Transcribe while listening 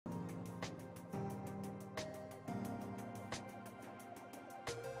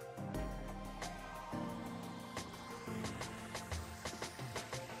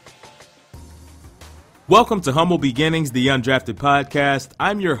Welcome to Humble Beginnings, the Undrafted podcast.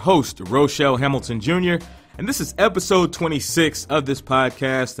 I'm your host, Rochelle Hamilton Jr., and this is episode 26 of this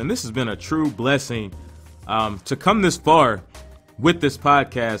podcast, and this has been a true blessing to come this far with this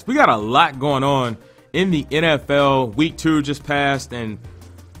podcast. We got a lot going on in the NFL. Week 2 just passed, and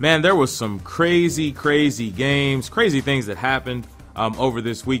man, there was some crazy games, crazy things that happened over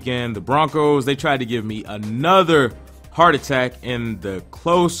this weekend. The Broncos, they tried to give me another heart attack in the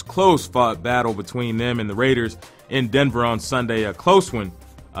close fought battle between them and the Raiders in Denver on Sunday. A close one,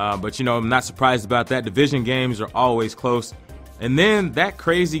 but I'm not surprised about that. Division games are always close. And then that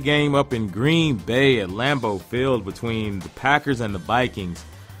crazy game up in Green Bay at Lambeau Field between the Packers and the Vikings.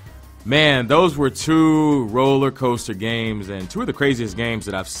 Man, those were two roller coaster games and two of the craziest games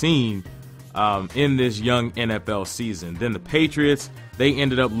that I've seen in this young NFL season. Then the Patriots, they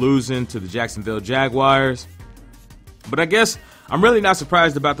ended up losing to the Jacksonville Jaguars. But I guess I'm really not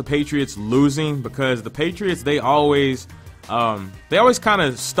surprised about the Patriots losing, because the Patriots, they always kind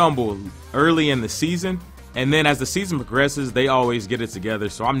of stumble early in the season, and then as the season progresses, they always get it together.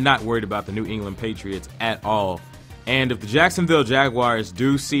 So I'm not worried about the New England Patriots at all. And if the Jacksonville Jaguars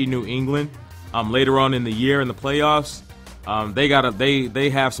do see New England later on in the year in the playoffs, they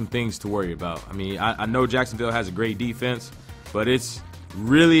have some things to worry about. I mean, I know Jacksonville has a great defense, but it's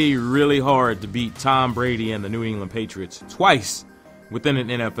really hard to beat Tom Brady and the New England Patriots twice within an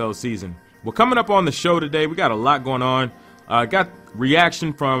NFL season. Well, coming up on the show today, we got a lot going on. Got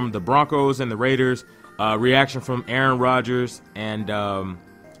reaction from the Broncos and the Raiders, reaction from Aaron Rodgers and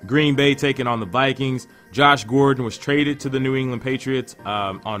Green Bay taking on the Vikings. Josh Gordon was traded to the New England Patriots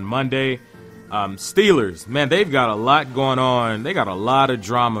on Monday. Steelers, man, they've got a lot going on. They got a lot of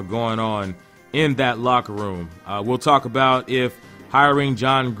drama going on in that locker room. We'll talk about if hiring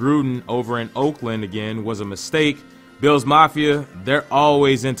Jon Gruden over in Oakland again was a mistake. Bills Mafia, they're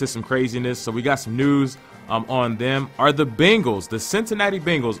always into some craziness, so we got some news on them. Are the Bengals, the Cincinnati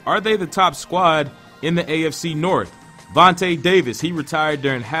Bengals, are they the top squad in the AFC North? Vontae Davis, he retired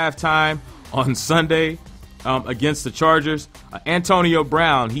during halftime on Sunday against the Chargers. Antonio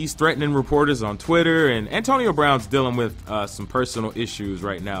Brown, he's threatening reporters on Twitter, and Antonio Brown's dealing with some personal issues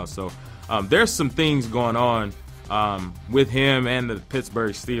right now, so there's some things going on with him and the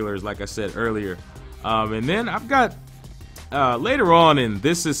Pittsburgh Steelers, like I said earlier. And then I've got later on in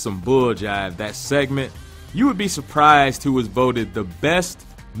This Is Some Bulljive, that segment, you would be surprised who was voted the best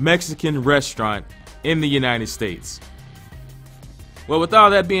Mexican restaurant in the United States. Well, with all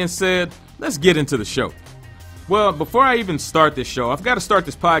that being said, let's get into the show. Well, before I even start this show, I've got to start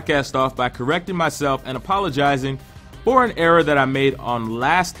this podcast off by correcting myself and apologizing for an error that I made on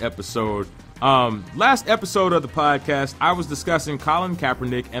last episode. Last episode of the podcast, I was discussing Colin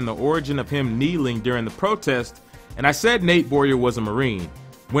Kaepernick and the origin of him kneeling during the protest, and I said Nate Boyer was a Marine,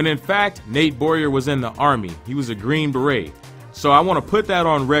 when in fact, Nate Boyer was in the Army. He was a Green Beret. So I want to put that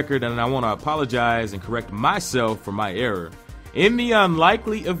on record, and I want to apologize and correct myself for my error. In the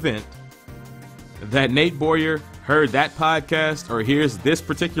unlikely event that Nate Boyer heard that podcast or hears this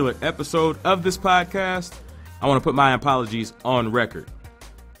particular episode of this podcast, I want to put my apologies on record.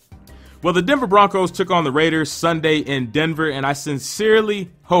 Well, the Denver Broncos took on the Raiders Sunday in Denver, and I sincerely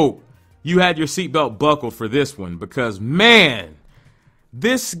hope you had your seatbelt buckled for this one, because, man,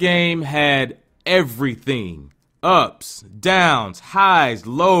 this game had everything. Ups, downs, highs,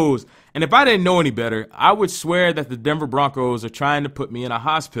 lows, and if I didn't know any better, I would swear that the Denver Broncos are trying to put me in a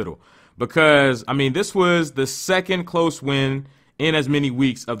hospital, because, I mean, this was the second close win in as many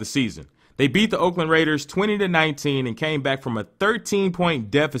weeks of the season. They beat the Oakland Raiders 20-19 and came back from a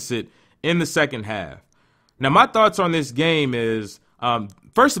 13-point deficit in the second half. Now, my thoughts on this game is,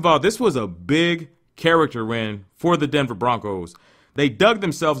 first of all, this was a big character win for the Denver Broncos. They dug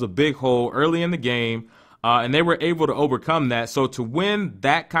themselves a big hole early in the game, and they were able to overcome that. So to win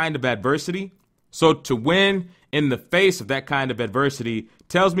that kind of adversity, so to win in the face of that kind of adversity,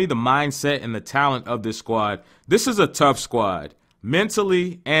 tells me the mindset and the talent of this squad. This is a tough squad,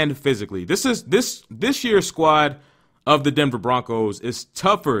 mentally and physically. This year's squad of the Denver Broncos is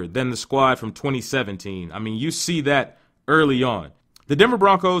tougher than the squad from 2017. I mean, you see that early on. The Denver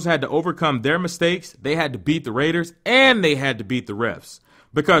Broncos had to overcome their mistakes. They had to beat the Raiders, and they had to beat the refs,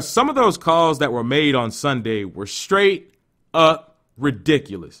 because some of those calls that were made on Sunday were straight up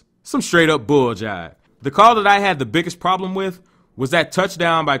ridiculous. Some straight up bull jive. The call that I had the biggest problem with was that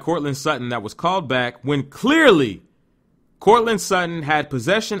touchdown by Courtland Sutton that was called back when clearly Courtland Sutton had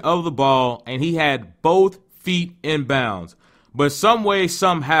possession of the ball and he had both feet in bounds. But some way,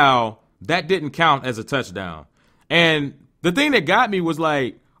 somehow, that didn't count as a touchdown. And the thing that got me was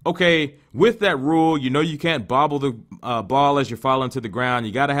like, okay, with that rule, you can't bobble the ball as you're falling to the ground.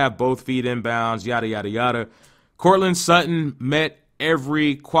 You got to have both feet inbounds, yada, yada, yada. Cortland Sutton met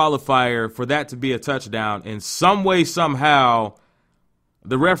every qualifier for that to be a touchdown. In some way, somehow,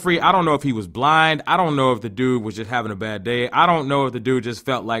 the referee, I don't know if he was blind. I don't know if the dude was just having a bad day. I don't know if the dude just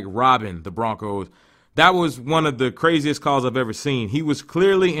felt like robbing the Broncos. That was one of the craziest calls I've ever seen. He was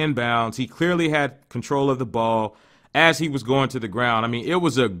clearly inbounds. He clearly had control of the ball as he was going to the ground. I mean, it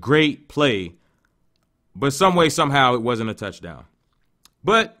was a great play, but some way, somehow, it wasn't a touchdown.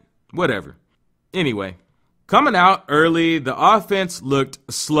 But whatever. Anyway, coming out early, the offense looked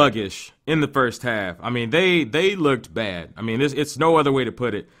sluggish in the first half. I mean, they looked bad. I mean, it's no other way to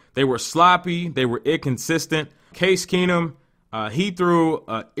put it. They were sloppy. They were inconsistent. Case Keenum, he threw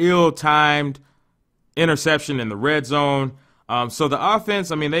an ill-timed interception in the red zone. So the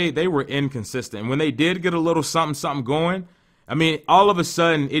offense, I mean, they were inconsistent. When they did get a little something going, I mean, all of a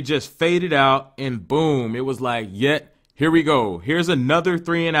sudden it just faded out and boom, it was like, here we go. Here's another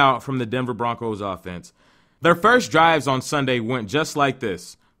 3-and-out from the Denver Broncos offense. Their first drives on Sunday went just like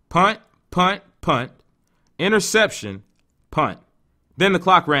this. Punt, punt, punt, interception, punt. Then the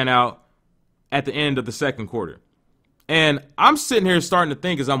clock ran out at the end of the second quarter. And I'm sitting here starting to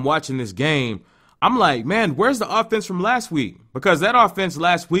think as I'm watching this game, I'm like, man, where's the offense from last week? Because that offense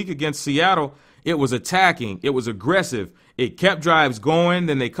last week against Seattle, it was attacking. It was aggressive. It kept drives going.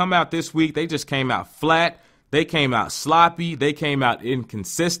 Then they come out this week. They just came out flat. They came out sloppy. They came out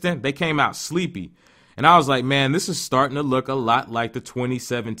inconsistent. They came out sleepy. And I was like, man, this is starting to look a lot like the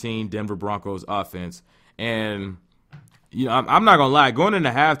 2017 Denver Broncos offense. And, I'm not going to lie. Going into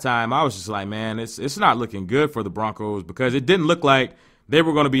halftime, I was just like, man, it's not looking good for the Broncos because it didn't look like they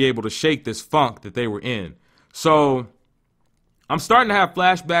were going to be able to shake this funk that they were in. So I'm starting to have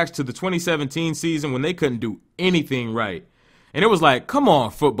flashbacks to the 2017 season when they couldn't do anything right. And it was like, come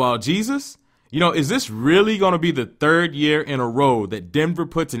on, football Jesus. Is this really going to be the third year in a row that Denver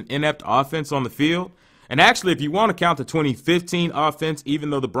puts an inept offense on the field? And actually, if you want to count the 2015 offense, even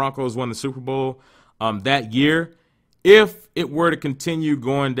though the Broncos won the Super Bowl that year, if it were to continue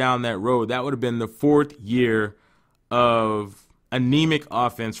going down that road, that would have been the fourth year of anemic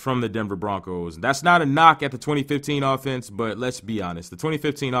offense from the Denver Broncos. That's not a knock at the 2015 offense, but let's be honest. The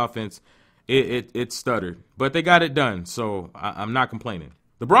 2015 offense, it stuttered. But they got it done, so I'm not complaining.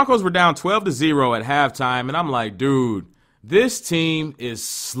 The Broncos were down 12-0 at halftime, and I'm like, dude, this team is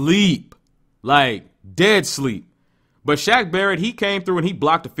sleep. Like, dead sleep. But Shaq Barrett, he came through and he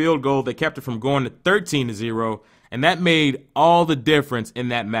blocked a field goal that kept it from going to 13-0, and that made all the difference in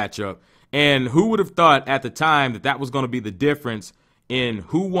that matchup. And who would have thought at the time that was going to be the difference in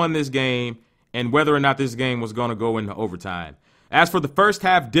who won this game and whether or not this game was going to go into overtime. As for the first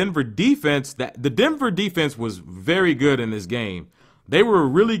half Denver defense, the Denver defense was very good in this game. They were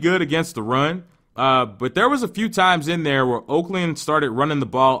really good against the run, but there was a few times in there where Oakland started running the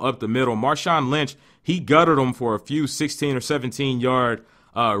ball up the middle. Marshawn Lynch, he gutted them for a few 16 or 17-yard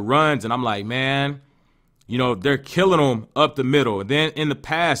runs, and I'm like, man, they're killing them up the middle. And then in the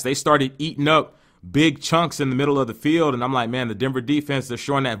past, they started eating up big chunks in the middle of the field. And I'm like, man, the Denver defense, they're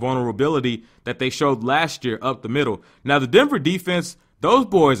showing that vulnerability that they showed last year up the middle. Now, the Denver defense, those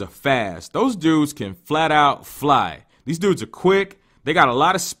boys are fast. Those dudes can flat out fly. These dudes are quick. They got a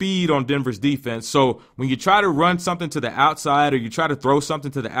lot of speed on Denver's defense. So when you try to run something to the outside or you try to throw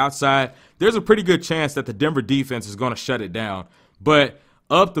something to the outside, there's a pretty good chance that the Denver defense is going to shut it down. But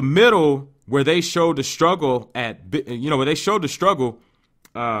up the middle, where they showed the struggle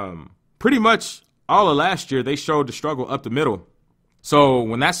pretty much all of last year, they showed the struggle up the middle. So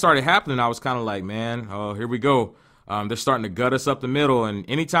when that started happening, I was kind of like, man, oh, here we go. They're starting to gut us up the middle. And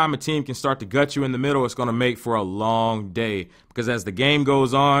anytime a team can start to gut you in the middle, it's going to make for a long day. Because as the game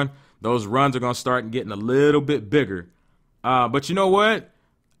goes on, those runs are going to start getting a little bit bigger. But you know what?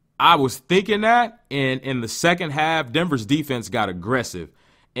 I was thinking that, and in the second half, Denver's defense got aggressive.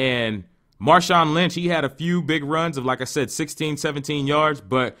 And Marshawn Lynch, he had a few big runs of, like I said, 16, 17 yards,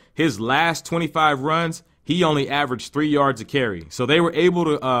 but his last 25 runs, he only averaged 3 yards a carry. So they were able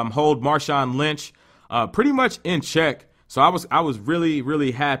to hold Marshawn Lynch pretty much in check. So I was really,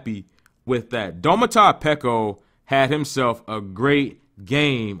 really happy with that. Domata Peko had himself a great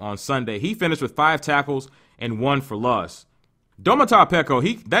game on Sunday. He finished with 5 tackles and 1 for loss. Domata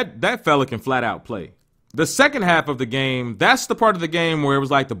Peko, that fella can flat out play. The second half of the game, that's the part of the game where it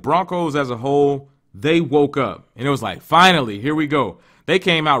was like the Broncos as a whole, they woke up. And it was like, finally, here we go. They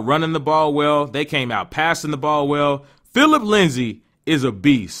came out running the ball well. They came out passing the ball well. Phillip Lindsay is a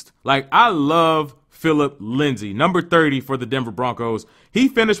beast. Like, I love Phillip Lindsay, number 30 for the Denver Broncos. He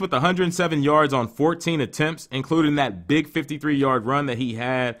finished with 107 yards on 14 attempts, including that big 53-yard run that he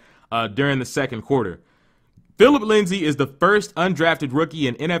had during the second quarter. Phillip Lindsay is the first undrafted rookie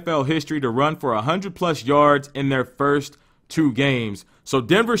in NFL history to run for 100-plus yards in their first 2 games. So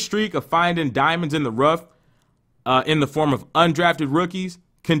Denver's streak of finding diamonds in the rough in the form of undrafted rookies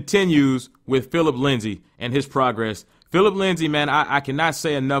continues with Phillip Lindsay and his progress. Phillip Lindsay, man, I cannot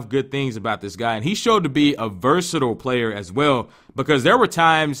say enough good things about this guy. And he showed to be a versatile player as well, because there were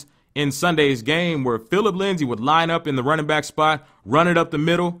times in Sunday's game where Phillip Lindsay would line up in the running back spot, run it up the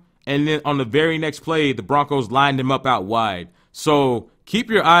middle, and then on the very next play, the Broncos lined him up out wide. So keep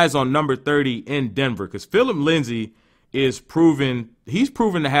your eyes on number 30 in Denver, because Phillip Lindsay he's proven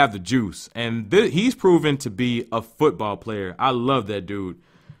to have the juice, and he's proven to be a football player. I love that dude.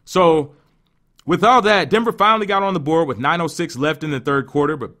 So with all that, Denver finally got on the board with 9:06 left in the third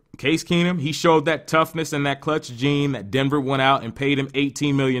quarter, but Case Keenum, he showed that toughness and that clutch gene that Denver went out and paid him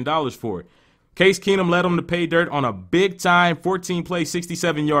 $18 million for. Case Keenum led him to pay dirt on a big-time 14-play,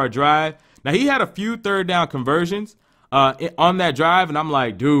 67-yard drive. Now, he had a few third-down conversions on that drive, and I'm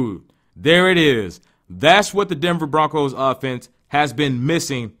like, dude, there it is. That's what the Denver Broncos offense has been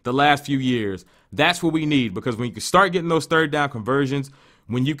missing the last few years. That's what we need, because when you can start getting those third-down conversions,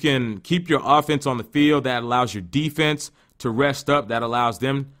 when you can keep your offense on the field, that allows your defense to rest up, that allows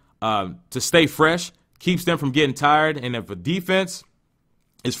them to stay fresh, keeps them from getting tired, and if a defense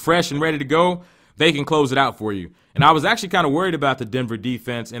is fresh and ready to go, they can close it out for you. And I was actually kind of worried about the Denver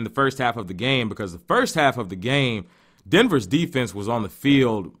defense in the first half of the game, because the first half of the game, Denver's defense was on the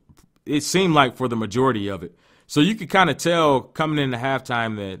field, it seemed like, for the majority of it. So you could kind of tell coming into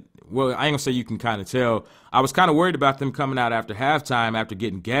halftime that, well, I ain't going to say you can kind of tell. I was kind of worried about them coming out after halftime after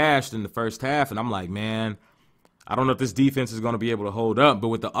getting gashed in the first half, and I'm like, man, I don't know if this defense is going to be able to hold up. But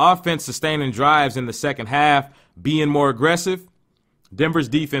with the offense sustaining drives in the second half, being more aggressive, Denver's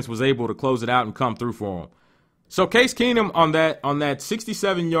defense was able to close it out and come through for them. So Case Keenum on that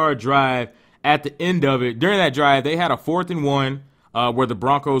 67-yard drive, at the end of it, during that drive, they had a 4th and 1 where the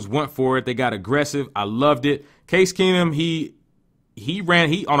Broncos went for it. They got aggressive. I loved it. Case Keenum,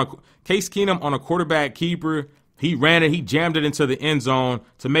 Case Keenum on a quarterback keeper. He ran it. He jammed it into the end zone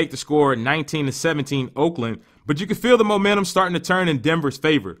to make the score 19-17 Oakland. But you could feel the momentum starting to turn in Denver's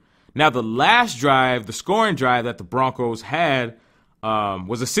favor. Now, the last drive, the scoring drive that the Broncos had,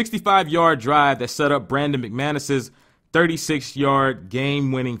 was a 65-yard drive that set up Brandon McManus's 36-yard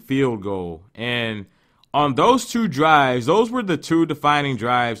game-winning field goal. And on those 2 drives, those were the 2 defining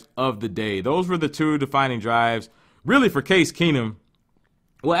drives of the day. Those were the 2 defining drives, really, for Case Keenum.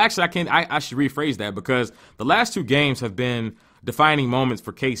 Well, actually, I should rephrase that, because the last 2 games have been defining moments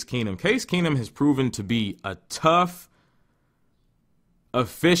for Case Keenum. Case Keenum has proven to be a tough,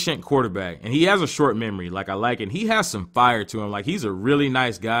 efficient quarterback, and he has a short memory. Like, I like it. He has some fire to him. Like, he's a really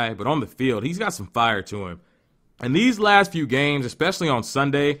nice guy, but on the field, he's got some fire to him. And these last few games, especially on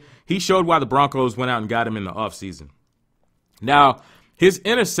Sunday, he showed why the Broncos went out and got him in the offseason. Now, his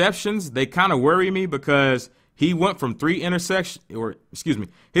interceptions, they kind of worry me, because he went from 3 interceptions,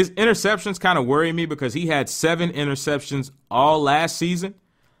 his interceptions kind of worry me, because he had 7 interceptions all last season,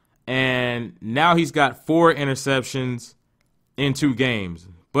 and now he's got 4 interceptions in 2 games.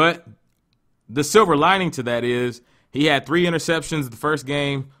 But the silver lining to that is he had 3 interceptions the first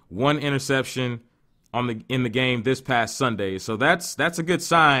game, 1 interception in the game this past Sunday. So that's a good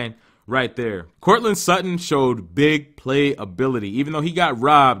sign right there. Courtland Sutton showed big play ability, even though he got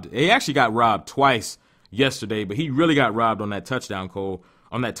robbed. He actually got robbed twice yesterday, but he really got robbed on that touchdown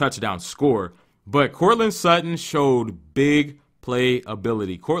score. But Courtland Sutton showed big play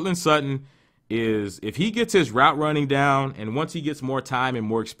ability. Courtland Sutton if he gets his route running down, and once he gets more time and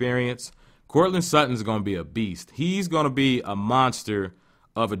more experience, Courtland Sutton's going to be a beast. He's going to be a monster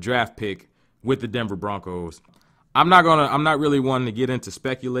of a draft pick with the Denver Broncos. I'm not really wanting to get into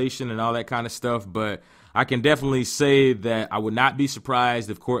speculation and all that kind of stuff, but I can definitely say that I would not be surprised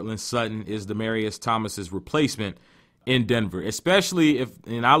if Courtland Sutton is Demaryius Thomas's replacement in Denver, especially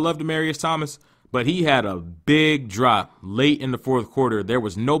and I love Demaryius Thomas, but he had a big drop late in the fourth quarter. There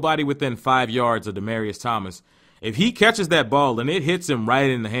was nobody within 5 yards of Demaryius Thomas. If he catches that ball and it hits him right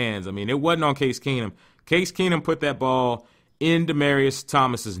in the hands, I mean, it wasn't on Case Keenum. Case Keenum put that ball in Demaryius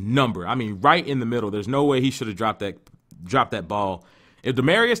Thomas's number. I mean, right in the middle. There's no way he should have dropped that ball. If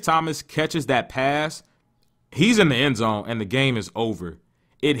Demaryius Thomas catches that pass, he's in the end zone and the game is over.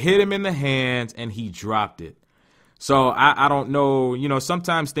 It hit him in the hands and he dropped it. So I don't know. You know,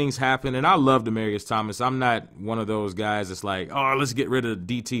 sometimes things happen, and I love Demaryius Thomas. I'm not one of those guys that's like, oh, let's get rid of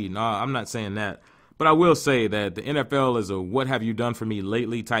DT. No, I'm not saying that. But I will say that the NFL is a what have you done for me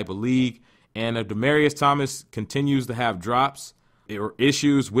lately type of league. And if Demaryius Thomas continues to have drops,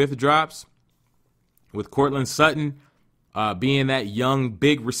 issues with drops, with Cortland Sutton being that young,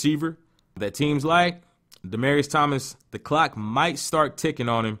 big receiver that teams like, Demaryius Thomas, the clock might start ticking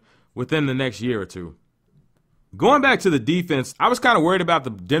on him within the next year or two. Going back to the defense, I was kind of worried about the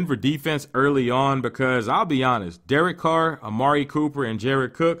Denver defense early on because I'll be honest, Derek Carr, Amari Cooper, and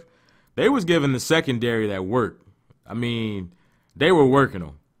Jared Cook, they was giving the secondary that work. I mean, they were working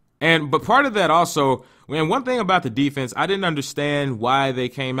them. But part of that also, and one thing about the defense, I didn't understand why they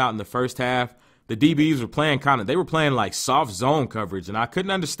came out in the first half. The DBs were playing like soft zone coverage, and I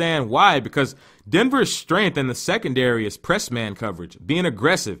couldn't understand why, because Denver's strength in the secondary is press man coverage, being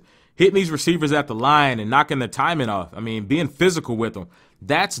aggressive, hitting these receivers at the line and knocking the timing off. I mean, being physical with them.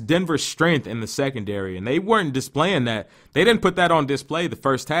 That's Denver's strength in the secondary, and they weren't displaying that. They didn't put that on display the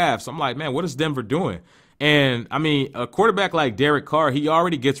first half, so I'm like, man, what is Denver doing? And, I mean, a quarterback like Derek Carr, he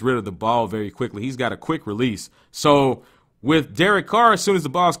already gets rid of the ball very quickly. He's got a quick release. So with Derek Carr, as soon as the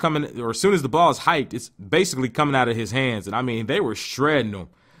ball's hiked, it's basically coming out of his hands. And, I mean, they were shredding him.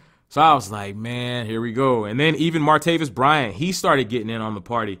 So I was like, man, here we go. And then even Martavis Bryant, he started getting in on the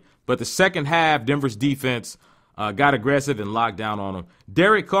party. But the second half, Denver's defense got aggressive and locked down on him.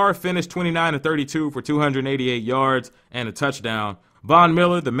 Derek Carr finished 29-32 for 288 yards and a touchdown. Von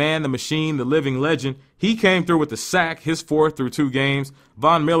Miller, the man, the machine, the living legend, he came through with a sack, his fourth through 2 games.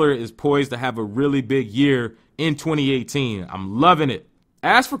 Von Miller is poised to have a really big year in 2018. I'm loving it.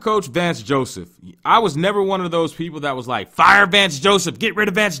 As for Coach Vance Joseph, I was never one of those people that was like, fire Vance Joseph, get rid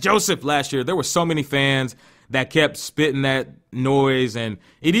of Vance Joseph last year. There were so many fans that kept spitting that noise, and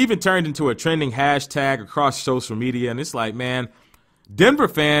it even turned into a trending hashtag across social media. And it's like, man, Denver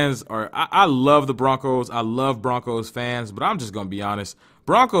fans I love the Broncos. I love Broncos fans, but I'm just going to be honest.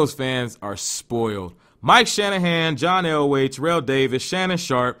 Broncos fans are spoiled. Mike Shanahan, John Elway, Terrell Davis, Shannon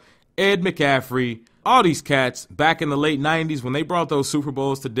Sharp, Ed McCaffrey, all these cats back in the late 90s when they brought those Super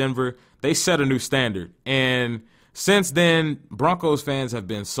Bowls to Denver, they set a new standard. And since then, Broncos fans have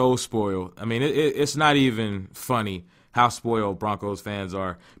been so spoiled. I mean, it's not even funny how spoiled Broncos fans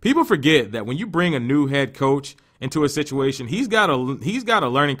are. People forget that when you bring a new head coach into a situation, he's got a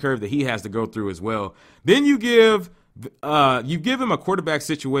learning curve that he has to go through as well. Then you give him a quarterback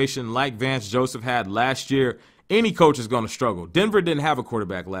situation like Vance Joseph had last year, any coach is going to struggle. Denver didn't have a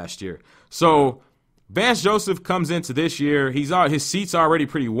quarterback last year. So Vance Joseph comes into this year, his seat's already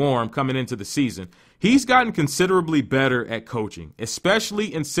pretty warm coming into the season. He's gotten considerably better at coaching,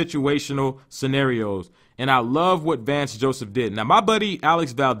 especially in situational scenarios. And I love what Vance Joseph did. Now, my buddy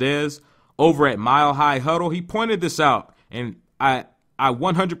Alex Valdez over at Mile High Huddle, he pointed this out, and I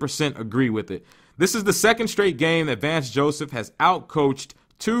 100% agree with it. This is the second straight game that Vance Joseph has outcoached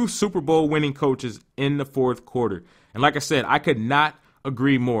 2 Super Bowl winning coaches in the fourth quarter. And like I said, I could not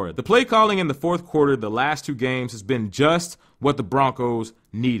agree more. The play calling in the fourth quarter, the last 2 games, has been just what the Broncos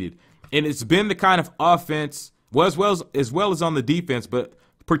needed. And it's been the kind of offense, as well as on the defense, but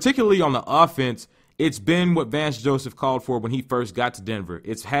particularly on the offense, it's been what Vance Joseph called for when he first got to Denver.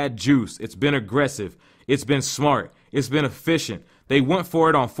 It's had juice. It's been aggressive. It's been smart. It's been efficient. They went for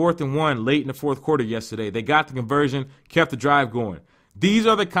it on 4th and 1 late in the fourth quarter yesterday. They got the conversion, kept the drive going. These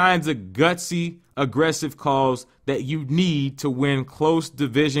are the kinds of gutsy, aggressive calls that you need to win close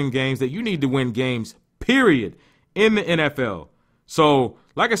division games, that you need to win games, period, in the NFL. So,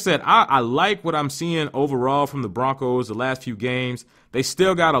 like I said, I like what I'm seeing overall from the Broncos the last few games. They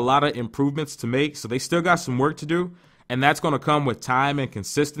still got a lot of improvements to make, so they still got some work to do, and that's going to come with time and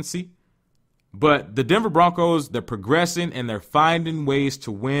consistency. But the Denver Broncos, they're progressing, and they're finding ways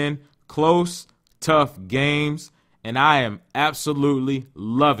to win close, tough games, and I am absolutely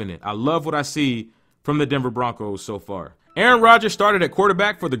loving it. I love what I see from the Denver Broncos so far. Aaron Rodgers started at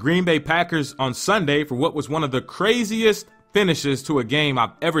quarterback for the Green Bay Packers on Sunday for what was one of the craziest finishes to a game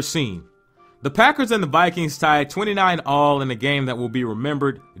I've ever seen. The Packers and the Vikings tied 29-all in a game that will be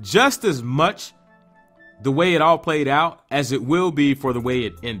remembered just as much the way it all played out as it will be for the way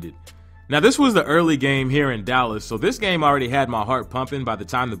it ended. Now, this was the early game here in Dallas, so this game already had my heart pumping by the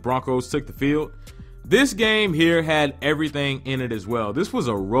time the Broncos took the field. This game here had everything in it as well. This was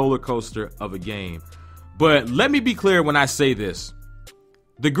a roller coaster of a game. But let me be clear when I say this.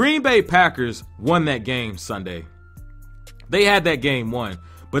 The Green Bay Packers won that game Sunday. They had that game won.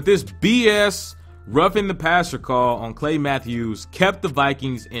 But this BS roughing the passer call on Clay Matthews kept the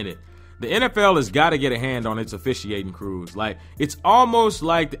Vikings in it. The NFL has got to get a hand on its officiating crews. Like, it's almost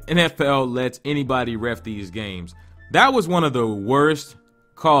like the NFL lets anybody ref these games. That was one of the worst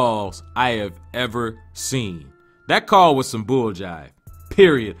calls I have ever seen. That call was some bulljive.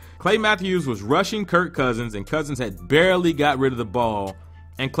 Period. Clay Matthews was rushing Kirk Cousins, and Cousins had barely got rid of the ball,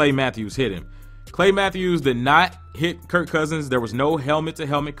 and Clay Matthews hit him. Clay Matthews did not hit Kirk Cousins. There was no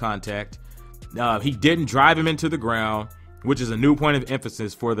helmet-to-helmet contact. He didn't drive him into the ground, which is a new point of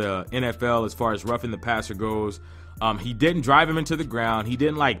emphasis for the NFL as far as roughing the passer goes. He didn't drive him into the ground. He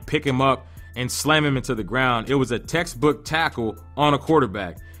didn't like pick him up and slam him into the ground. It was a textbook tackle on a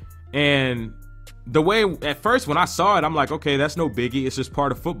quarterback. And the way at first when I saw it, I'm like, okay, that's no biggie. It's just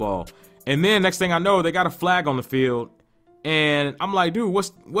part of football. And then next thing I know, they got a flag on the field. And I'm like, dude,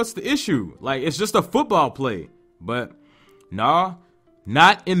 what's the issue? Like, it's just a football play. But nah,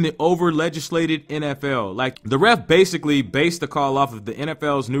 not in the over-legislated NFL. Like, the ref basically based the call off of the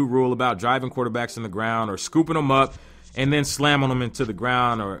NFL's new rule about driving quarterbacks in the ground or scooping them up and then slamming them into the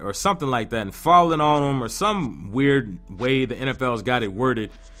ground or something like that and falling on them or some weird way the NFL's got it worded.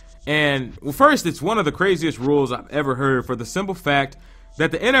 And, well, first, it's one of the craziest rules I've ever heard for the simple fact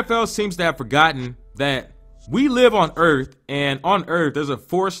that the NFL seems to have forgotten that we live on Earth, and on Earth there's a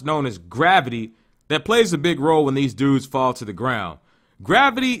force known as gravity that plays a big role when these dudes fall to the ground.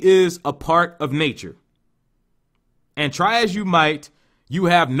 Gravity is a part of nature. And try as you might, you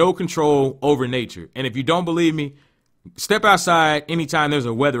have no control over nature. And if you don't believe me, step outside anytime there's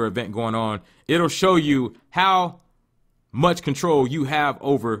a weather event going on. It'll show you how much control you have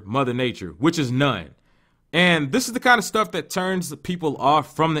over Mother Nature, which is none. And this is the kind of stuff that turns the people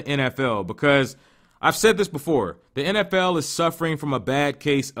off from the NFL, because I've said this before. The NFL is suffering from a bad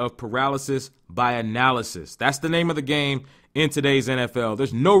case of paralysis by analysis. That's the name of the game in today's NFL.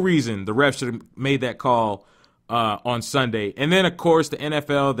 There's no reason the refs should have made that call on Sunday. And then, of course, the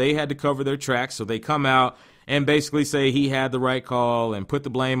NFL, they had to cover their tracks. So they come out and basically say he had the right call and put the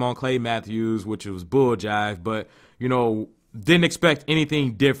blame on Clay Matthews, which was bulljive. But, you know, didn't expect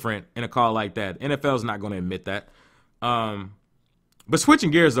anything different in a call like that. NFL's not going to admit that. But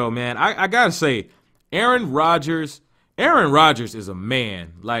switching gears, though, man, I got to say, Aaron Rodgers is a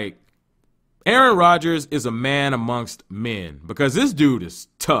man. Like, Aaron Rodgers is a man amongst men because this dude is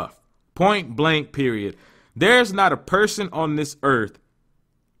tough. Point blank, period. There's not a person on this earth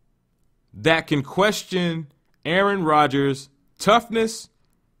that can question Aaron Rodgers' toughness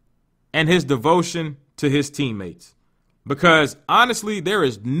and his devotion to his teammates. Because, honestly, there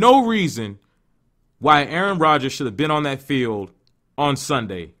is no reason why Aaron Rodgers should have been on that field on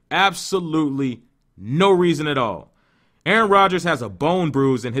Sunday. Absolutely no reason at all. Aaron Rodgers has a bone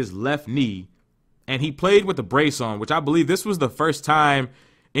bruise in his left knee, and he played with a brace on, which I believe this was the first time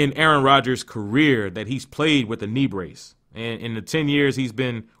in Aaron Rodgers' career that he's played with a knee brace. And in the 10 years he's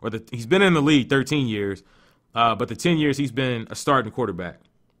been in the league, 13 years, but the 10 years he's been a starting quarterback.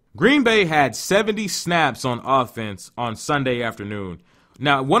 Green Bay had 70 snaps on offense on Sunday afternoon.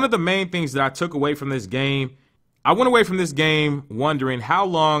 Now, one of the main things that I took away from this game, I went away from this game wondering how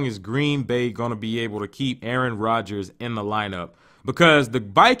long is Green Bay going to be able to keep Aaron Rodgers in the lineup? Because the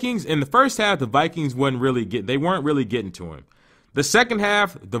Vikings, in the first half, the Vikings weren't really getting to him. The second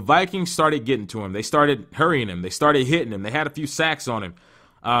half, the Vikings started getting to him. They started hurrying him. They started hitting him. They had a few sacks on him.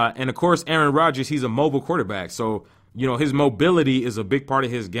 And, of course, Aaron Rodgers, he's a mobile quarterback. So, you know, his mobility is a big part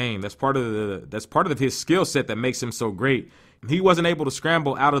of his game. That's part of his skill set that makes him so great. He wasn't able to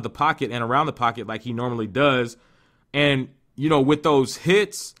scramble out of the pocket and around the pocket like he normally does. And, you know, with those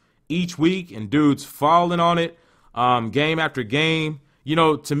hits each week and dudes falling on it game after game, you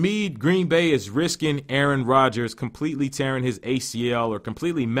know, to me, Green Bay is risking Aaron Rodgers completely tearing his ACL or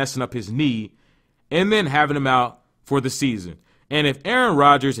completely messing up his knee and then having him out for the season. And if Aaron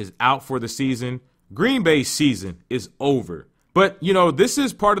Rodgers is out for the season, Green Bay's season is over. But, you know, this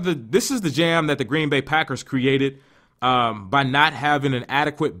is the jam that the Green Bay Packers created by not having an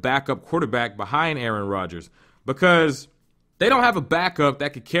adequate backup quarterback behind Aaron Rodgers, because they don't have a backup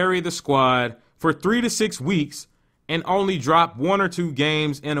that could carry the squad for 3 to 6 weeks and only drop 1 or 2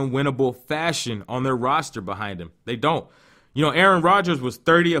 games in a winnable fashion on their roster behind him. They don't. You know, Aaron Rodgers was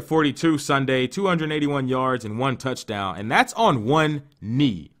 30 of 42 Sunday, 281 yards and 1 touchdown, and that's on one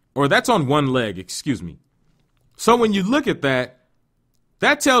knee. Or that's on one leg, excuse me. So when you look at that,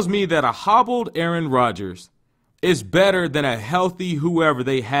 that tells me that a hobbled Aaron Rodgers is better than a healthy whoever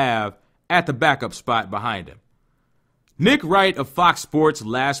they have at the backup spot behind him. Nick Wright of Fox Sports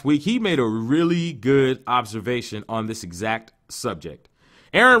last week, he made a really good observation on this exact subject.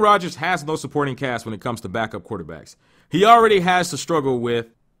 Aaron Rodgers has no supporting cast when it comes to backup quarterbacks. He already has to struggle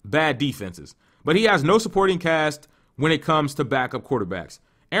with bad defenses, but he has no supporting cast when it comes to backup quarterbacks.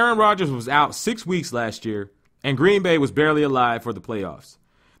 Aaron Rodgers was out 6 weeks last year, and Green Bay was barely alive for the playoffs.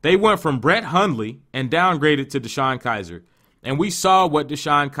 They went from Brett Hundley and downgraded to Deshaun Kaiser. And we saw what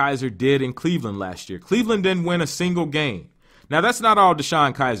Deshaun Kaiser did in Cleveland last year. Cleveland didn't win a single game. Now, that's not all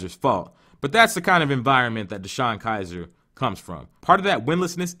Deshaun Kaiser's fault, but that's the kind of environment that Deshaun Kaiser comes from. Part of that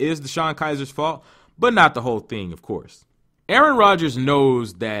winlessness is DeShone Kizer's fault, but not the whole thing, of course. Aaron Rodgers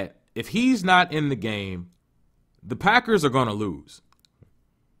knows that if he's not in the game, the Packers are going to lose.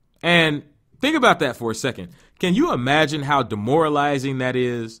 And think about that for a second. Can you imagine how demoralizing that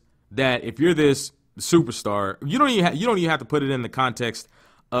is? That if you're this superstar, you don't even have to put it in the context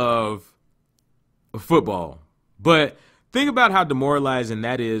of football. But think about how demoralizing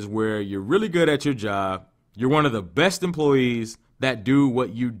that is, where you're really good at your job, you're one of the best employees that do what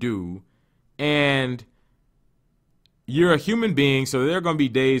you do, and you're a human being, so there are going to be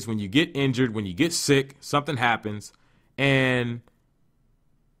days when you get injured, when you get sick, something happens, and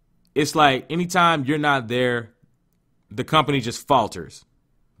it's like anytime you're not there, the company just falters.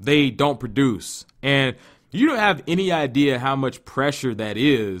 They don't produce. And you don't have any idea how much pressure that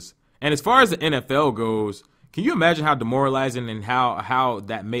is. And as far as the NFL goes, can you imagine how demoralizing and how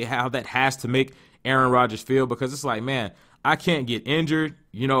that has to make Aaron Rodgers feel? Because it's like, man, I can't get injured.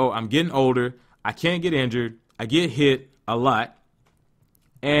 You know, I'm getting older. I can't get injured. I get hit a lot.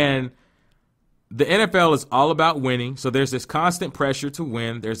 And the NFL is all about winning. So there's this constant pressure to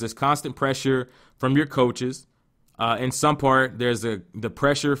win. There's this constant pressure from your coaches. In some part, there's the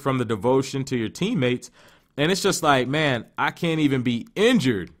pressure from the devotion to your teammates. And it's just like, man, I can't even be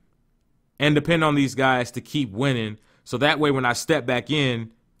injured and depend on these guys to keep winning. So that way, when I step back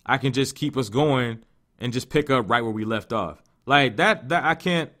in, I can just keep us going and just pick up right where we left off. Like that I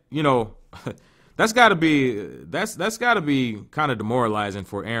can't, you know, that's gotta be kind of demoralizing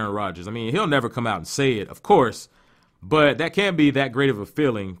for Aaron Rodgers. I mean, he'll never come out and say it, of course, but that can't be that great of a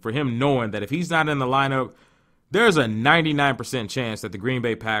feeling for him, knowing that if he's not in the lineup, there's a 99% chance that the Green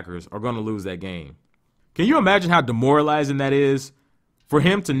Bay Packers are going to lose that game. Can you imagine how demoralizing that is for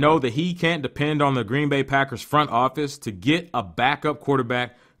him to know that he can't depend on the Green Bay Packers front office to get a backup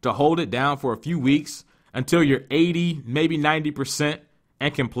quarterback to hold it down for a few weeks until you're 80, maybe 90%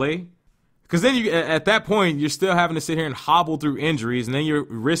 and can play? Because then at that point, you're still having to sit here and hobble through injuries, and then you're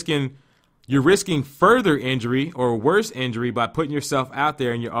risking further injury or worse injury by putting yourself out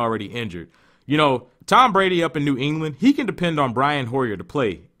there and you're already injured. You know, Tom Brady up in New England, he can depend on Brian Hoyer to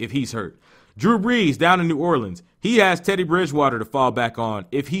play if he's hurt. Drew Brees down in New Orleans, he has Teddy Bridgewater to fall back on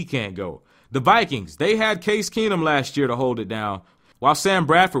if he can't go. The Vikings, they had Case Keenum last year to hold it down while Sam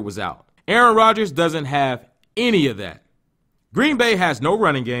Bradford was out. Aaron Rodgers doesn't have any of that. Green Bay has no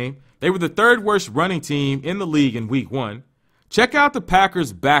running game. They were the third worst running team in the league in week 1. Check out the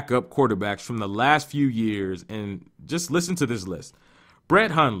Packers' backup quarterbacks from the last few years and just listen to this list.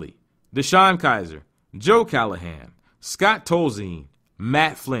 Brett Hundley, DeShone Kizer, Joe Callahan, Scott Tolzien,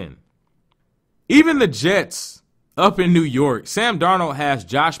 Matt Flynn. Even the Jets up in New York, Sam Darnold has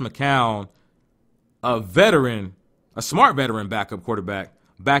Josh McCown, a smart veteran backup quarterback,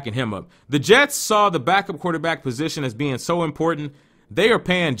 backing him up. The Jets saw the backup quarterback position as being so important, they are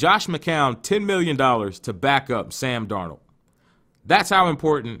paying Josh McCown $10 million to back up Sam Darnold. That's how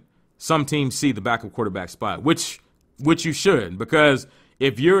important some teams see the backup quarterback spot, which you should, because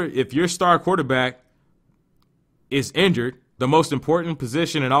if your star quarterback is injured, the most important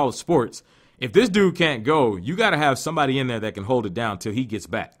position in all of sports, if this dude can't go, you got to have somebody in there that can hold it down till he gets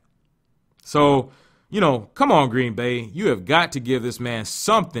back. So, you know, come on, Green Bay. You have got to give this man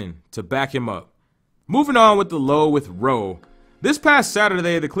something to back him up. Moving on with the low with Roe. This past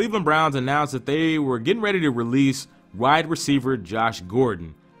Saturday, the Cleveland Browns announced that they were getting ready to release wide receiver Josh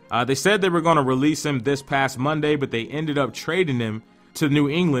Gordon. They said they were going to release him this past Monday, but they ended up trading him to New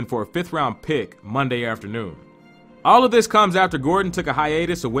England for a 5th-round pick Monday afternoon. All of this comes after Gordon took a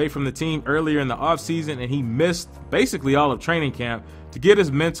hiatus away from the team earlier in the offseason, and he missed basically all of training camp to get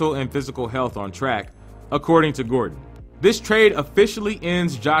his mental and physical health on track, according to Gordon. This trade officially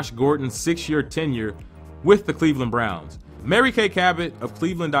ends Josh Gordon's 6-year tenure with the Cleveland Browns. Mary Kay Cabot of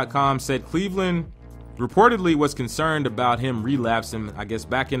Cleveland.com said Cleveland reportedly was concerned about him relapsing, I guess,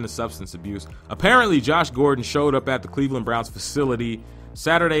 back into substance abuse. Apparently, Josh Gordon showed up at the Cleveland Browns facility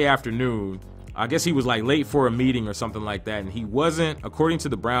Saturday afternoon. I guess he was like late for a meeting or something like that, and he wasn't, according to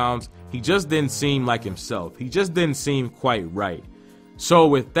the Browns, he just didn't seem like himself. He just didn't seem quite right. So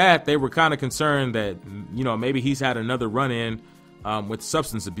with that, they were kind of concerned that, you know, maybe he's had another run-in with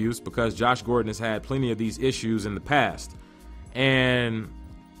substance abuse, because Josh Gordon has had plenty of these issues in the past. And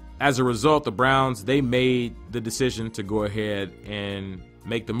as a result, the Browns, they made the decision to go ahead and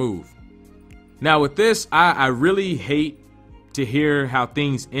make the move. Now with this, I really hate to hear how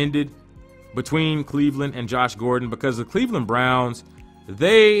things ended between Cleveland and Josh Gordon, because the Cleveland Browns,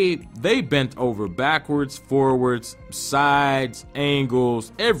 they bent over backwards, forwards, sides,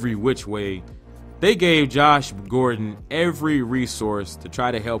 angles, every which way. They gave Josh Gordon every resource to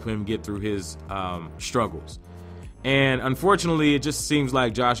try to help him get through his struggles. And unfortunately, it just seems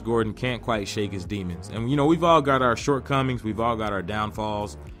like Josh Gordon can't quite shake his demons. And, we've all got our shortcomings. We've all got our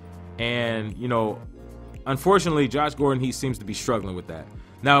downfalls. And, unfortunately, Josh Gordon, he seems to be struggling with that.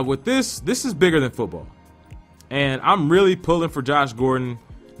 Now, with this is bigger than football. And I'm really pulling for Josh Gordon,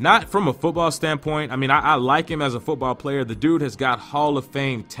 not from a football standpoint. I mean, I like him as a football player. The dude has got Hall of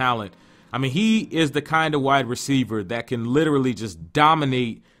Fame talent. I mean, he is the kind of wide receiver that can literally just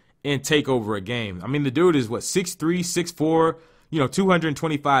dominate and take over a game. I mean, the dude is 6'3", 6'4",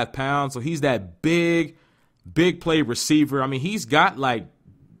 225 pounds. So he's that big play receiver. I mean, he's got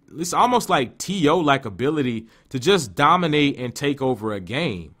it's almost like T.O.-like ability to just dominate and take over a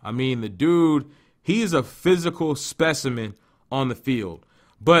game. I mean, the dude, he is a physical specimen on the field.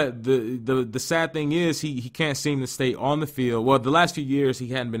 But the sad thing is he can't seem to stay on the field. Well, the last few years he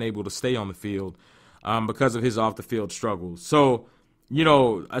hadn't been able to stay on the field because of his off-the-field struggles. So,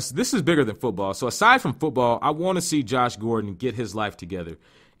 this is bigger than football. So aside from football, I want to see Josh Gordon get his life together.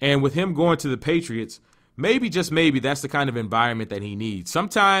 And with him going to the Patriots, maybe, just maybe, that's the kind of environment that he needs.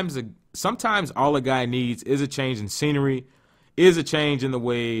 Sometimes all a guy needs is a change in scenery, is a change in the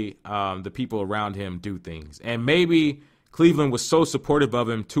way the people around him do things. And maybe Cleveland was so supportive of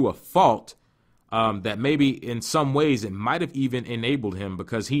him to a fault that maybe in some ways it might have even enabled him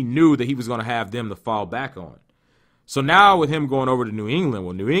because he knew that he was going to have them to fall back on. So now with him going over to New England,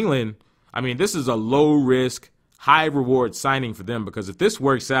 well, New England, I mean, this is a low-risk, high-reward signing for them because if this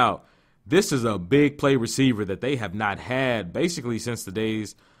works out, this is a big play receiver that they have not had basically since the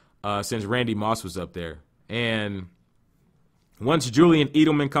days since Randy Moss was up there. And once Julian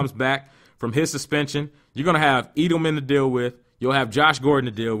Edelman comes back from his suspension, you're going to have Edelman to deal with, you'll have Josh Gordon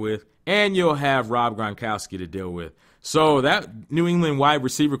to deal with, and you'll have Rob Gronkowski to deal with. So that New England wide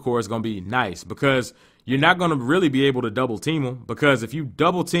receiver core is going to be nice because you're not going to really be able to double team him because if you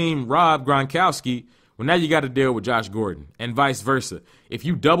double team Rob Gronkowski, well, now you got to deal with Josh Gordon and vice versa. If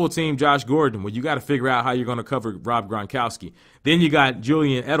you double team Josh Gordon, well, you got to figure out how you're going to cover Rob Gronkowski. Then you got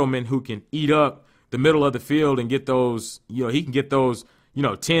Julian Edelman who can eat up the middle of the field and get those, he can get those,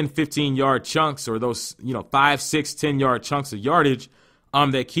 10, 15-yard chunks or those, 5, 6, 10-yard chunks of yardage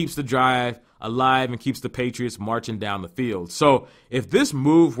that keeps the drive alive and keeps the Patriots marching down the field. So if this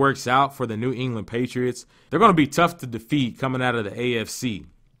move works out for the New England Patriots, they're going to be tough to defeat coming out of the AFC.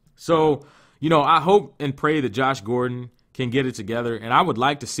 So, I hope and pray that Josh Gordon can get it together, and I would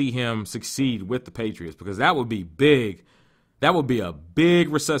like to see him succeed with the Patriots because that would be big. That would be a big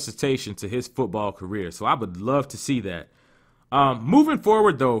resuscitation to his football career. So I would love to see that. Moving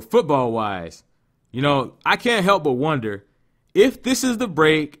forward, though, football-wise, I can't help but wonder if this is the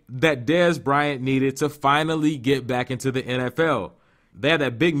break that Dez Bryant needed to finally get back into the NFL. They had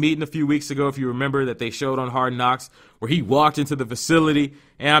that big meeting a few weeks ago, if you remember, that they showed on Hard Knocks, where he walked into the facility,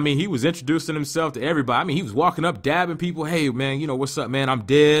 and, he was introducing himself to everybody. He was walking up, dabbing people. Hey, man, what's up, man? I'm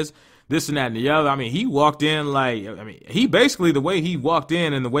Dez, this and that and the other. He walked in he basically, the way he walked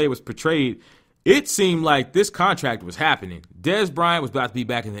in and the way it was portrayed, it seemed like this contract was happening. Dez Bryant was about to be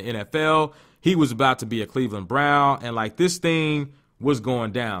back in the NFL. He was about to be a Cleveland Brown, and this thing was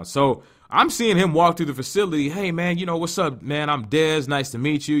going down. So I'm seeing him walk through the facility. Hey, man, what's up, man? I'm Dez. Nice to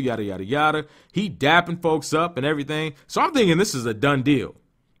meet you, yada, yada, yada. He dapping folks up and everything. So I'm thinking this is a done deal.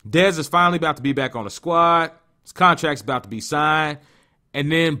 Dez is finally about to be back on the squad. His contract's about to be signed.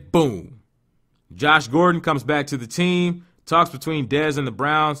 And then, boom. Josh Gordon comes back to the team. Talks between Dez and the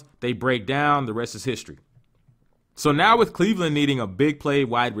Browns. They break down. The rest is history. So now with Cleveland needing a big play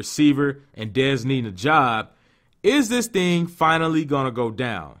wide receiver and Dez needing a job, is this thing finally going to go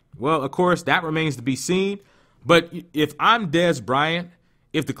down? Well, of course, that remains to be seen. But if I'm Dez Bryant,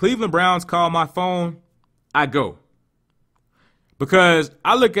 if the Cleveland Browns call my phone, I go. Because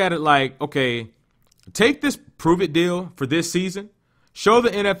I look at it like, okay, take this prove-it deal for this season. Show the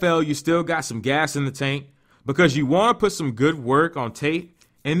NFL you still got some gas in the tank because you want to put some good work on tape,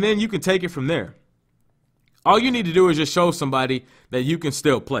 and then you can take it from there. All you need to do is just show somebody that you can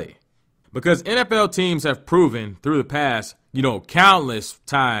still play. Because NFL teams have proven through the past, countless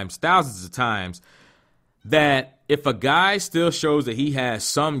times, thousands of times, that if a guy still shows that he has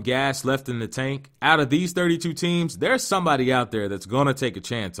some gas left in the tank, out of these 32 teams, there's somebody out there that's going to take a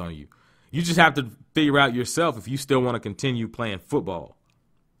chance on you. You just have to figure out yourself if you still want to continue playing football.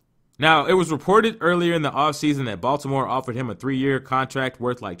 Now, it was reported earlier in the offseason that Baltimore offered him a 3-year contract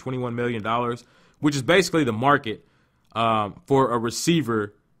worth like $21 million, which is basically the market for a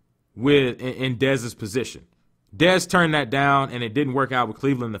receiver in Dez's position. Dez turned that down, and it didn't work out with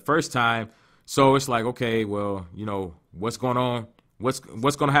Cleveland the first time. So it's like, okay, well, what's going on? What's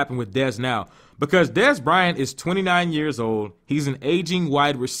going to happen with Dez now? Because Dez Bryant is 29 years old. He's an aging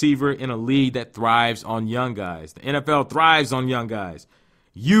wide receiver in a league that thrives on young guys. The NFL thrives on young guys.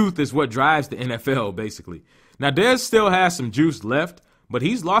 Youth is what drives the NFL, basically. Now, Dez still has some juice left, but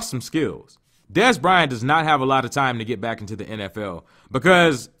he's lost some skills. Dez Bryant does not have a lot of time to get back into the NFL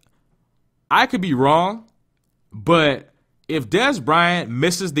because I could be wrong, but if Dez Bryant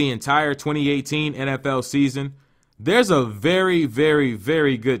misses the entire 2018 NFL season, there's a very, very,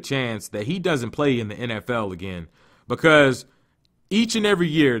 very good chance that he doesn't play in the NFL again because each and every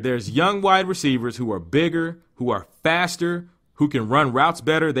year there's young wide receivers who are bigger, who are faster, who can run routes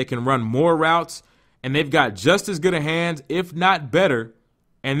better. They can run more routes, and they've got just as good a hands, if not better,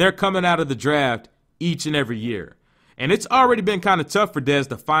 and they're coming out of the draft each and every year. And it's already been kind of tough for Dez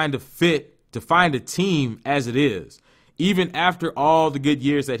to find a fit, to find a team as it is. Even after all the good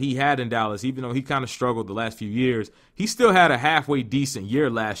years that he had in Dallas, even though he kind of struggled the last few years, he still had a halfway decent year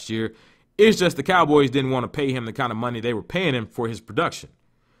last year. It's just the Cowboys didn't want to pay him the kind of money they were paying him for his production.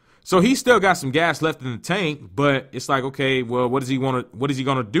 So he still got some gas left in the tank, but it's like, okay, well, what is he going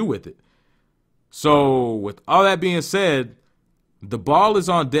to do with it? So with all that being said, the ball is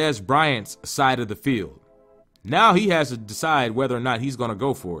on Dez Bryant's side of the field. Now he has to decide whether or not he's going to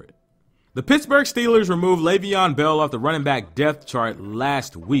go for it. The Pittsburgh Steelers removed Le'Veon Bell off the running back depth chart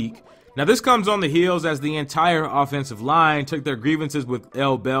last week. Now, this comes on the heels as the entire offensive line took their grievances with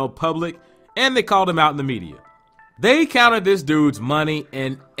L. Bell public, and they called him out in the media. They counted this dude's money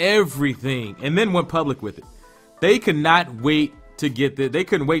and everything, and then went public with it. They could not wait to get they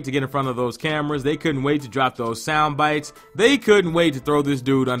couldn't wait to get in front of those cameras. They couldn't wait to drop those sound bites. They couldn't wait to throw this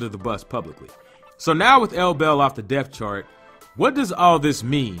dude under the bus publicly. So now with L. Bell off the depth chart, what does all this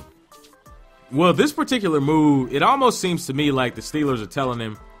mean? Well, this particular move, it almost seems to me like the Steelers are telling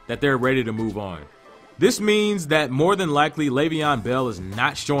him that they're ready to move on. This means that more than likely Le'Veon Bell is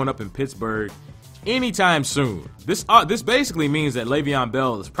not showing up in Pittsburgh anytime soon. This basically means that Le'Veon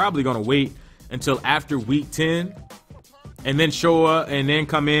Bell is probably going to wait until after Week 10 and then show up and then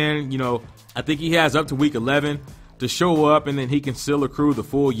come in. You know, I think he has up to Week 11 to show up, and then he can still accrue the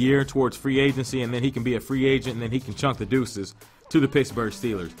full year towards free agency, and then he can be a free agent, and then he can chunk the deuces to the Pittsburgh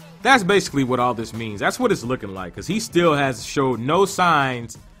Steelers. That's basically what all this means. That's what it's looking like, because he still has showed no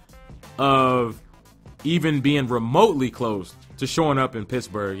signs of even being remotely close to showing up in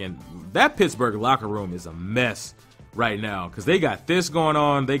Pittsburgh. And that Pittsburgh locker room is a mess right now, because they got this going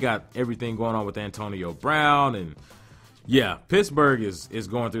on. They got everything going on with Antonio Brown. And yeah, Pittsburgh is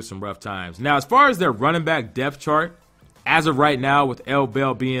going through some rough times. Now, as far as their running back depth chart, as of right now, with L.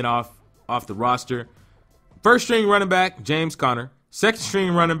 Bell being off the roster, first string running back, James Conner. Second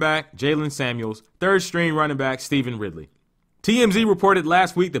string running back, Jalen Samuels. Third string running back, Stephen Ridley. TMZ reported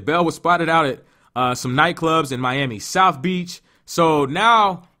last week that Bell was spotted out at some nightclubs in Miami South Beach. So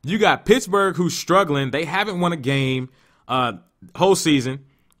now you got Pittsburgh, who's struggling. They haven't won a game whole season.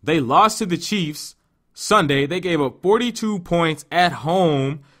 They lost to the Chiefs Sunday. They gave up 42 points at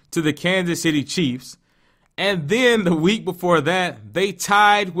home to the Kansas City Chiefs. And then the week before that, they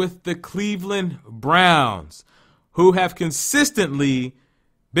tied with the Cleveland Browns, who have consistently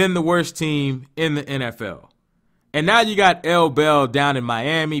been the worst team in the NFL. And now you got L. Bell down in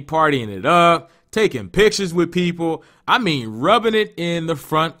Miami partying it up, taking pictures with people. I mean, rubbing it in the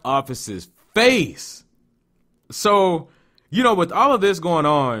front office's face. So, you know, with all of this going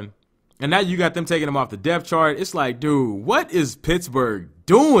on, and now you got them taking him off the depth chart, it's like, dude, what is Pittsburgh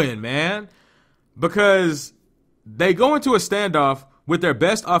doing, man? Because they go into a standoff with their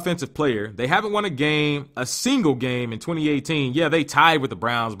best offensive player. They haven't won a single game in 2018. Yeah, they tied with the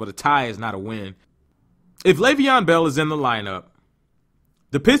Browns, but a tie is not a win. If Le'Veon Bell is in the lineup,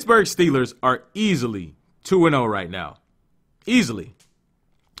 the Pittsburgh Steelers are easily 2-0 right now. Easily.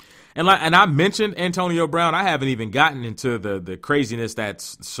 And I mentioned Antonio Brown. I haven't even gotten into the craziness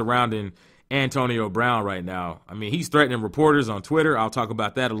that's surrounding Antonio Brown right now. I mean, he's threatening reporters on Twitter. I'll talk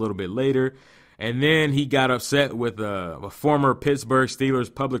about that a little bit later. And then he got upset with a former Pittsburgh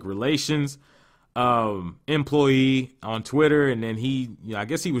Steelers public relations employee on Twitter. And then I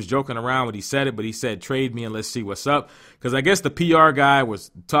guess he was joking around when he said it, but he said, "Trade me and let's see what's up." Because I guess the PR guy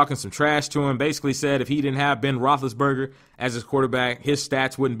was talking some trash to him. Basically said if he didn't have Ben Roethlisberger as his quarterback, his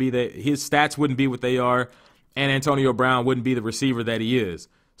stats wouldn't be what they are, and Antonio Brown wouldn't be the receiver that he is.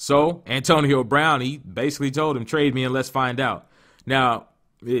 So Antonio Brown, he basically told him, "Trade me and let's find out." Now,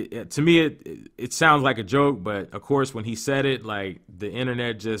 to me, it sounds like a joke, but of course, when he said it, like, the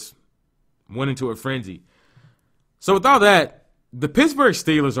internet just went into a frenzy. So with all that, the Pittsburgh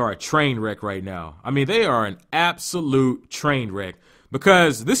Steelers are a train wreck right now. I mean, they are an absolute train wreck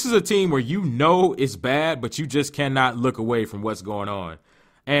because this is a team where you know it's bad, but you just cannot look away from what's going on.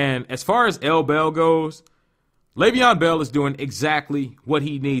 And as far as L. Bell goes, Le'Veon Bell is doing exactly what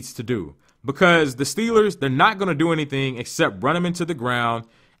he needs to do, because the Steelers, they're not going to do anything except run him into the ground.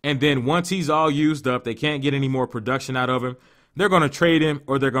 And then once he's all used up, they can't get any more production out of him. They're going to trade him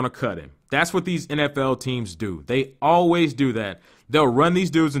or they're going to cut him. That's what these NFL teams do. They always do that. They'll run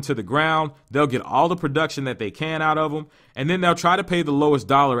these dudes into the ground. They'll get all the production that they can out of them. And then they'll try to pay the lowest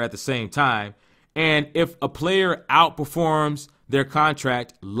dollar at the same time. And if a player outperforms their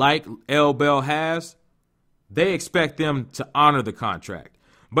contract like L. Bell has, they expect them to honor the contract.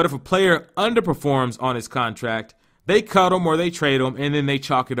 But if a player underperforms on his contract, they cut him or they trade him, and then they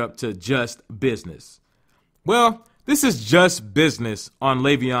chalk it up to just business. Well, this is just business on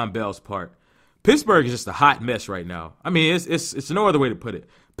Le'Veon Bell's part. Pittsburgh is just a hot mess right now. I mean, it's no other way to put it.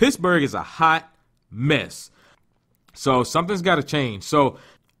 Pittsburgh is a hot mess. So something's got to change. So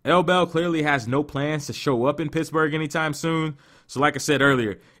L. Bell clearly has no plans to show up in Pittsburgh anytime soon. So like I said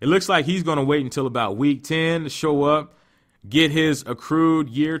earlier, it looks like he's going to wait until about week 10 to show up, get his accrued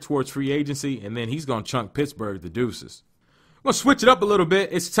year towards free agency, and then he's going to chunk Pittsburgh the deuces. I'm going to switch it up a little bit.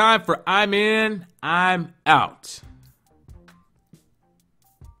 It's time for I'm in, I'm out.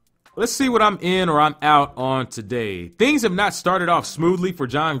 Let's see what I'm in or I'm out on today. Things have not started off smoothly for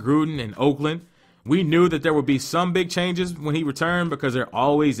Jon Gruden in Oakland. We knew that there would be some big changes when he returned, because there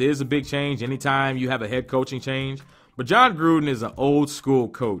always is a big change anytime you have a head coaching change. But Jon Gruden is an old school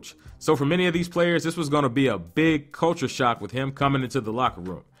coach. So for many of these players, this was going to be a big culture shock with him coming into the locker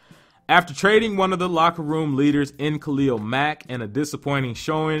room. After trading one of the locker room leaders in Khalil Mack and a disappointing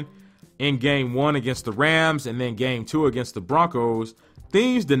showing in Game 1 against the Rams and then Game 2 against the Broncos,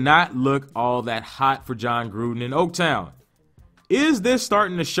 things did not look all that hot for Jon Gruden in Oaktown. Is this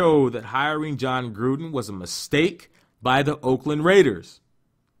starting to show that hiring Jon Gruden was a mistake by the Oakland Raiders?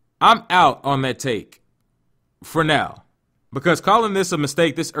 I'm out on that take for now, because calling this a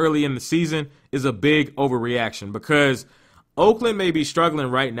mistake this early in the season is a big overreaction, because Oakland may be struggling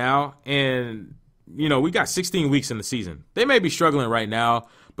right now, and, you know, we got 16 weeks in the season. They may be struggling right now,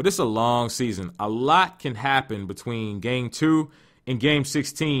 but it's a long season. A lot can happen between Game 2 and Game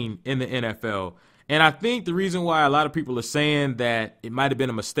 16 in the NFL. And I think the reason why a lot of people are saying that it might have been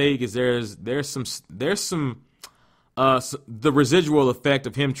a mistake is there's the residual effect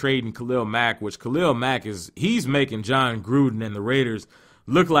of him trading Khalil Mack, which Khalil Mack he's making Jon Gruden and the Raiders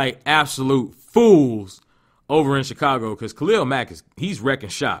look like absolute fools over in Chicago, because Khalil Mack he's wrecking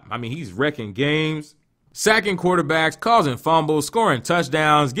shop. I mean, he's wrecking games, sacking quarterbacks, causing fumbles, scoring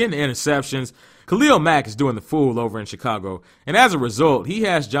touchdowns, getting interceptions. Khalil Mack is doing the fool over in Chicago, and as a result, he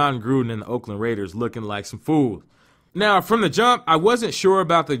has Jon Gruden and the Oakland Raiders looking like some fools. Now, from the jump, I wasn't sure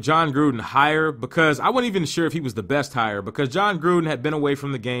about the Jon Gruden hire, because I wasn't even sure if he was the best hire, because Jon Gruden had been away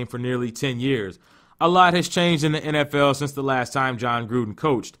from the game for nearly 10 years. A lot has changed in the NFL since the last time Jon Gruden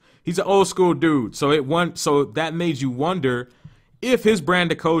coached. He's an old school dude, so that made you wonder if his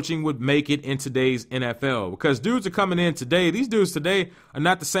brand of coaching would make it in today's NFL, because dudes are coming in today. These dudes today are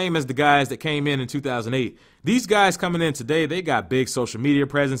not the same as the guys that came in 2008. These guys coming in today, they got big social media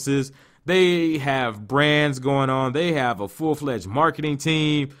presences. They have brands going on. They have a full-fledged marketing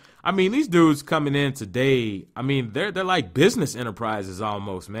team. I mean, these dudes coming in today, I mean, they're like business enterprises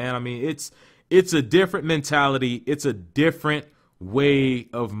almost, man. I mean, it's a different mentality. It's a different way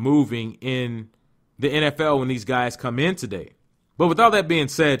of moving in the NFL when these guys come in today. But with all that being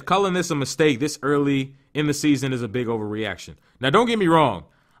said, calling this a mistake this early in the season is a big overreaction. Now, don't get me wrong.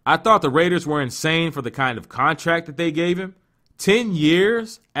 I thought the Raiders were insane for the kind of contract that they gave him. 10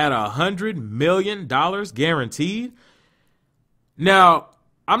 years at $100 million guaranteed. Now,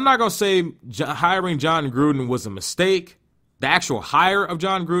 I'm not going to say hiring Jon Gruden was a mistake. The actual hire of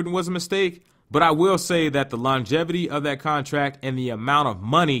Jon Gruden was a mistake. But I will say that the longevity of that contract and the amount of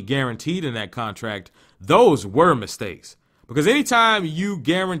money guaranteed in that contract, those were mistakes. Because anytime you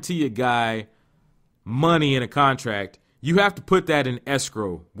guarantee a guy money in a contract, you have to put that in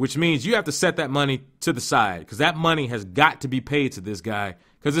escrow, which means you have to set that money to the side, because that money has got to be paid to this guy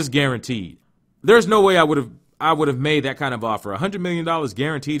because it's guaranteed. There's no way I would have made that kind of offer. $100 million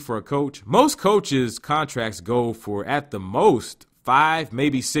guaranteed for a coach. Most coaches' contracts go for, at the most, 5,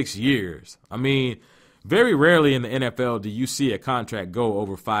 maybe 6 years. I mean, very rarely in the NFL do you see a contract go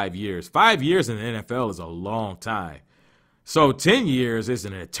over 5 years. 5 years in the NFL is a long time. So 10 years is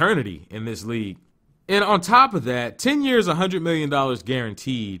an eternity in this league. And on top of that, 10 years, $100 million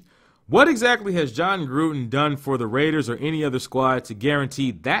guaranteed. What exactly has Jon Gruden done for the Raiders or any other squad to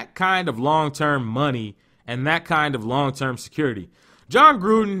guarantee that kind of long-term money and that kind of long-term security? Jon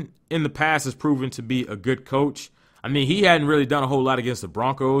Gruden in the past has proven to be a good coach. I mean, he hadn't really done a whole lot against the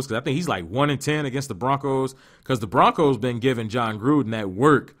Broncos because I think he's like 1-10 against the Broncos because the Broncos been giving Jon Gruden that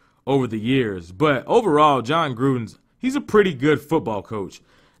work over the years. But overall, Jon Gruden's he's a pretty good football coach.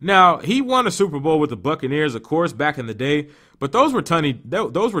 Now, he won a Super Bowl with the Buccaneers, of course, back in the day, but those were Tony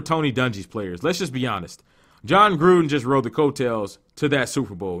Dungy's players. Let's just be honest. Jon Gruden just rode the coattails to that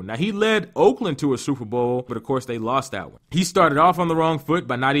Super Bowl. Now, he led Oakland to a Super Bowl, but of course, they lost that one. He started off on the wrong foot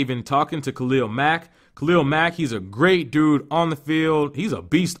by not even talking to Khalil Mack. Khalil Mack, he's a great dude on the field. He's a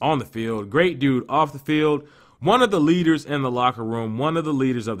beast on the field. Great dude off the field. One of the leaders in the locker room, one of the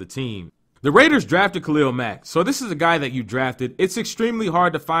leaders of the team. The Raiders drafted Khalil Mack. So this is a guy that you drafted. It's extremely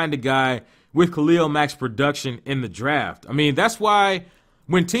hard to find a guy with Khalil Mack's production in the draft. I mean, that's why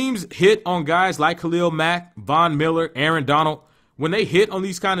when teams hit on guys like Khalil Mack, Von Miller, Aaron Donald, when they hit on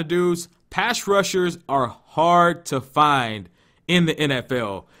these kind of dudes, pass rushers are hard to find in the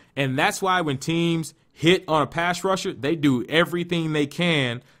NFL. And that's why when teams hit on a pass rusher, they do everything they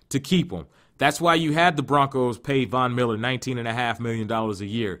can to keep them. That's why you had the Broncos pay Von Miller $19.5 million a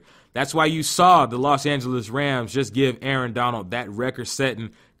year. That's why you saw the Los Angeles Rams just give Aaron Donald that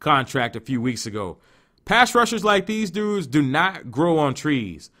record-setting contract a few weeks ago. Pass rushers like these dudes do not grow on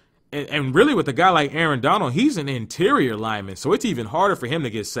trees. And really with a guy like Aaron Donald, he's an interior lineman, so it's even harder for him to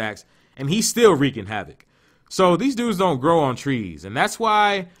get sacks, and he's still wreaking havoc. So these dudes don't grow on trees, and that's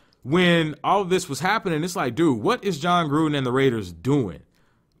why when all of this was happening, it's like, dude, what is Jon Gruden and the Raiders doing?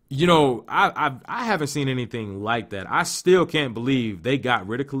 You know, I haven't seen anything like that. I still can't believe they got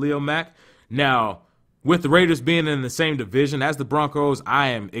rid of Khalil Mack. Now, with the Raiders being in the same division as the Broncos, I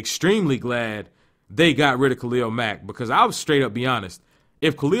am extremely glad they got rid of Khalil Mack because I'll straight up be honest.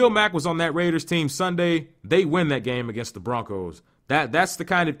 If Khalil Mack was on that Raiders team Sunday, they win that game against the Broncos. That's the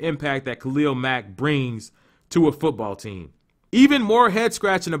kind of impact that Khalil Mack brings to a football team. Even more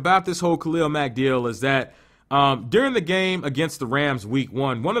head-scratching about this whole Khalil Mack deal is that during the game against the Rams week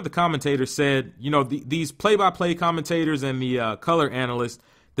one of the commentators said, you know, these play-by-play commentators and the color analysts,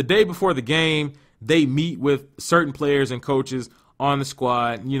 the day before the game, they meet with certain players and coaches on the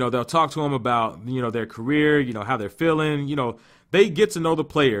squad. You know, they'll talk to them about, you know, their career, you know, how they're feeling. You know, they get to know the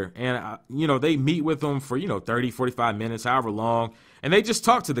player and, you know, they meet with them for, 30, 45 minutes, however long, and they just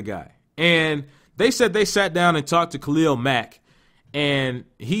talk to the guy. And they said they sat down and talked to Khalil Mack, and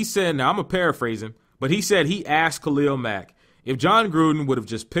he said, now I'm going to paraphrase him, but he said he asked Khalil Mack if Jon Gruden would have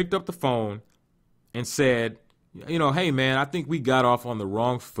just picked up the phone and said, hey, man, I think we got off on the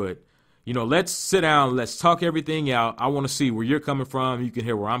wrong foot. Let's sit down. Let's talk everything out. I want to see where you're coming from. You can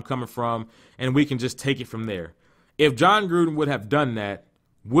hear where I'm coming from, and we can just take it from there. If Jon Gruden would have done that,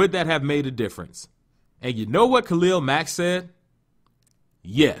 would that have made a difference? And you know what Khalil Mack said?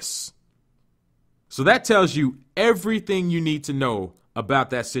 Yes. So that tells you everything you need to know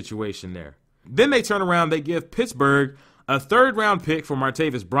about that situation there. Then they turn around, they give Pittsburgh a third-round pick for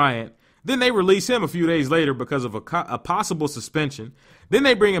Martavis Bryant. Then they release him a few days later because of a possible suspension. Then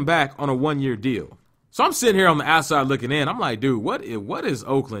they bring him back on a one-year deal. So I'm sitting here on the outside looking in. I'm like, dude, what is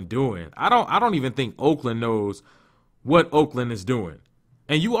Oakland doing? I don't even think Oakland knows what Oakland is doing.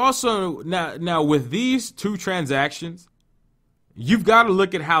 And you also now with these two transactions, you've got to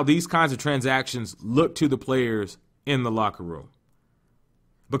look at how these kinds of transactions look to the players in the locker room.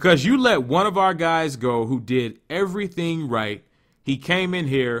 Because you let one of our guys go who did everything right. He came in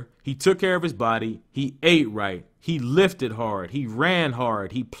here, he took care of his body, he ate right, he lifted hard, he ran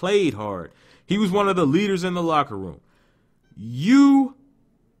hard, he played hard. He was one of the leaders in the locker room. You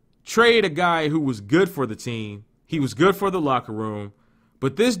trade a guy who was good for the team, he was good for the locker room,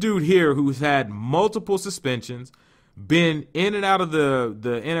 but this dude here who's had multiple suspensions, been in and out of the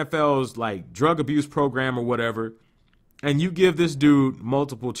NFL's like drug abuse program or whatever, and you give this dude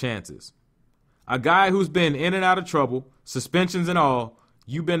multiple chances. A guy who's been in and out of trouble, suspensions and all,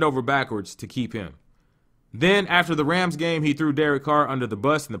 you bend over backwards to keep him. Then after the Rams game, he threw Derek Carr under the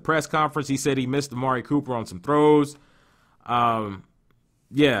bus in the press conference. He said he missed Amari Cooper on some throws.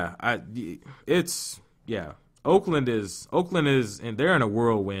 Oakland is, and they're in a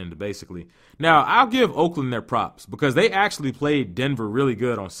whirlwind, basically. Now, I'll give Oakland their props because they actually played Denver really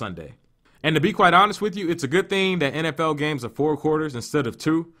good on Sunday. And to be quite honest with you, it's a good thing that NFL games are 4 quarters instead of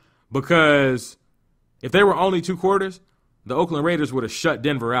 2 because if they were only 2 quarters, the Oakland Raiders would have shut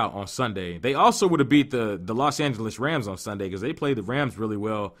Denver out on Sunday. They also would have beat the Los Angeles Rams on Sunday because they played the Rams really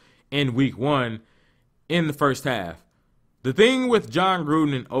well in week 1 in the first half. The thing with Jon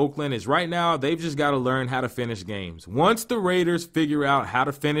Gruden in Oakland is right now they've just got to learn how to finish games. Once the Raiders figure out how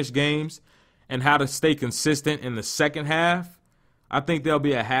to finish games and how to stay consistent in the second half, I think they'll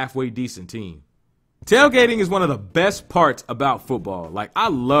be a halfway decent team. Tailgating is one of the best parts about football. Like, I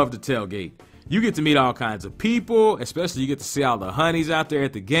love to tailgate. You get to meet all kinds of people, especially you get to see all the honeys out there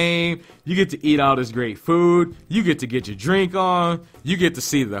at the game. You get to eat all this great food. You get to get your drink on. You get to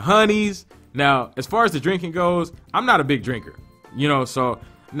see the honeys. Now, as far as the drinking goes, I'm not a big drinker, so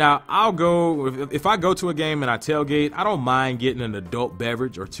now I'll go, if I go to a game and I tailgate, I don't mind getting an adult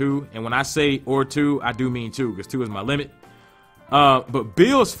beverage or two. And when I say or two, I do mean two, because two is my limit. But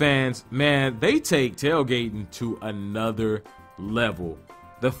Bills fans, man, they take tailgating to another level.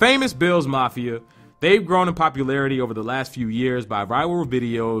 The famous Bills Mafia, they've grown in popularity over the last few years by viral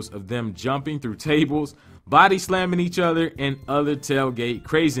videos of them jumping through tables, body slamming each other, and other tailgate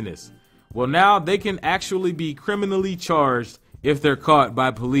craziness. Well, now they can actually be criminally charged if they're caught by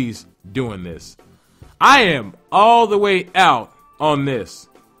police doing this. I am all the way out on this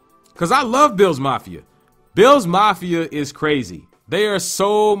because I love Bills Mafia. Bills Mafia is crazy. They are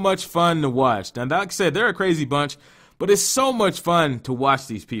so much fun to watch. And like I said, they're a crazy bunch, but it's so much fun to watch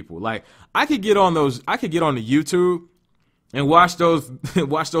these people. Like, I could get on the YouTube and watch those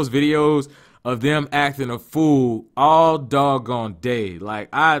videos of them acting a fool all doggone day. Like,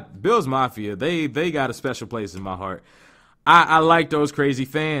 Bills Mafia, they got a special place in my heart. I like those crazy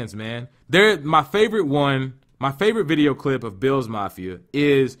fans, man. My favorite video clip of Bills Mafia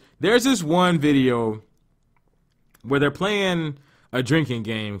is, there's this one video where they're playing a drinking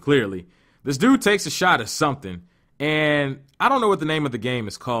game, clearly. This dude takes a shot of something, and I don't know what the name of the game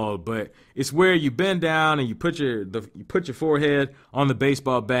is called, but it's where you bend down and you put your forehead on the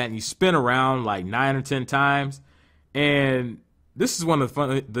baseball bat and you spin around like 9 or 10 times. And this is one of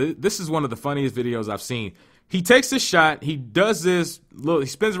the funniest videos I've seen. He takes this shot, he does this, he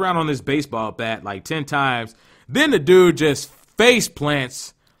spins around on this baseball bat like 10 times. Then the dude just falls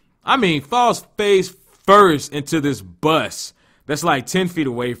face first into this bus that's like 10 feet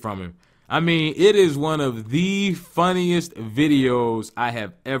away from him. It is one of the funniest videos I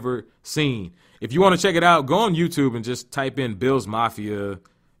have ever seen. If you want to check it out, go on YouTube and just type in Bills Mafia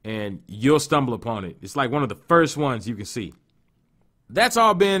and you'll stumble upon it. It's like one of the first ones you can see. That's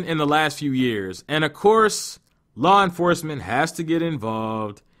all been in the last few years. And of course, law enforcement has to get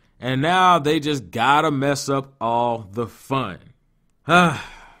involved. And now they just gotta mess up all the fun.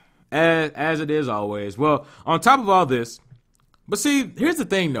 As it is always. Well, on top of all this, but see, here's the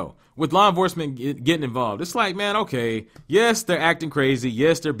thing though. With law enforcement getting involved, it's like, man, okay, yes, they're acting crazy.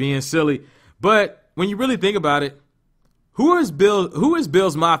 Yes, they're being silly. But when you really think about it, who is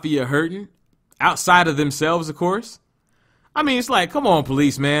Bills Mafia hurting? Outside of themselves, of course. It's like, come on,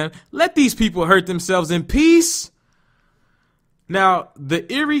 police, man. Let these people hurt themselves in peace. Now,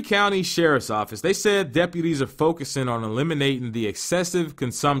 the Erie County Sheriff's Office, they said deputies are focusing on eliminating the excessive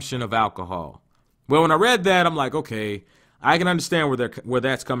consumption of alcohol. Well, when I read that, I'm like, okay, I can understand where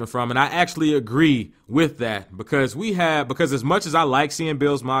that's coming from, and I actually agree with that because as much as I like seeing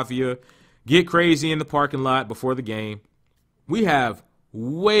Bills Mafia get crazy in the parking lot before the game, we have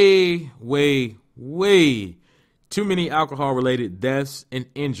way, way, way too many alcohol-related deaths and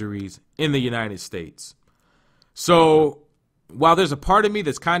injuries in the United States. So while there's a part of me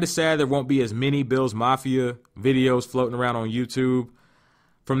that's kind of sad there won't be as many Bills Mafia videos floating around on YouTube,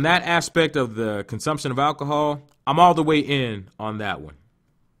 from that aspect of the consumption of alcohol, I'm all the way in on that one.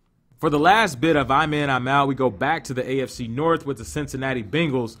 For the last bit of I'm in, I'm out, we go back to the AFC North with the Cincinnati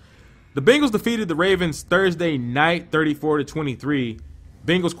Bengals. The Bengals defeated the Ravens Thursday night 34-23.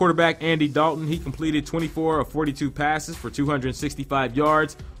 Bengals quarterback Andy Dalton, he completed 24 of 42 passes for 265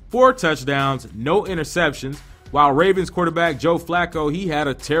 yards, 4 touchdowns, no interceptions, while Ravens quarterback Joe Flacco, he had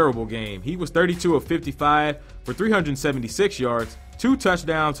a terrible game. He was 32 of 55 for 376 yards, 2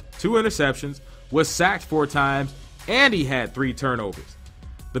 touchdowns, 2 interceptions, was sacked 4 times, and he had 3 turnovers.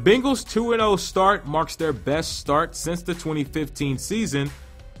 The Bengals' 2-0 start marks their best start since the 2015 season,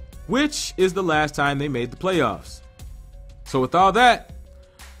 which is the last time they made the playoffs. So with all that,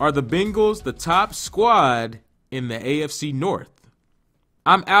 are the Bengals the top squad in the AFC North?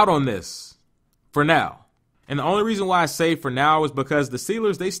 I'm out on this for now. And the only reason why I say for now is because the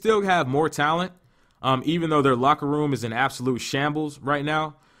Steelers, they still have more talent, even though their locker room is in absolute shambles right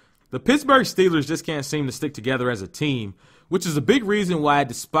now. The Pittsburgh Steelers just can't seem to stick together as a team, which is a big reason why,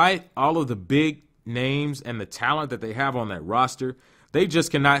 despite all of the big names and the talent that they have on that roster, they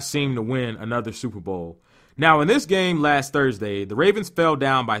just cannot seem to win another Super Bowl. Now, in this game last Thursday, the Ravens fell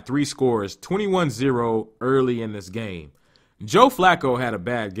down by 3 scores, 21-0 early in this game. Joe Flacco had a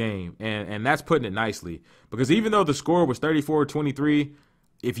bad game, and that's putting it nicely, because even though the score was 34-23,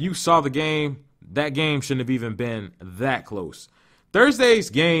 if you saw the game, that game shouldn't have even been that close. Thursday's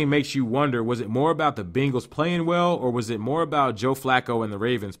game makes you wonder, was it more about the Bengals playing well, or was it more about Joe Flacco and the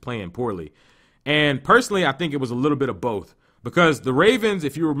Ravens playing poorly? And personally, I think it was a little bit of both. Because the Ravens,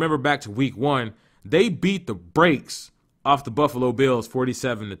 if you remember back to week 1, they beat the brakes off the Buffalo Bills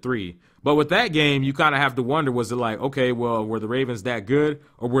 47-3. But with that game, you kind of have to wonder, was it like, okay, well, were the Ravens that good,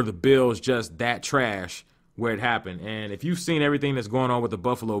 or were the Bills just that trash where it happened? And if you've seen everything that's going on with the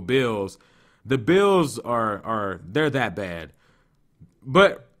Buffalo Bills, the Bills they're that bad.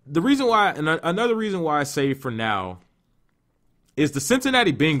 But the reason why, and another reason why I say for now, is the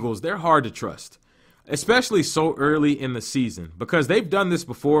Cincinnati Bengals, they're hard to trust, especially so early in the season, because they've done this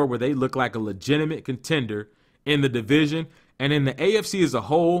before where they look like a legitimate contender in the division and in the AFC as a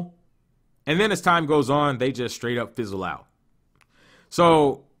whole, and then as time goes on, they just straight up fizzle out.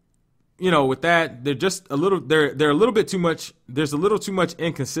 So, with that, they're just a little, they're a little bit too much. There's a little too much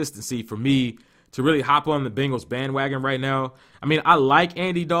inconsistency for me to really hop on the Bengals bandwagon right now. I mean, I like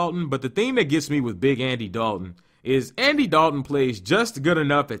Andy Dalton, but the thing that gets me with big Andy Dalton is Andy Dalton plays just good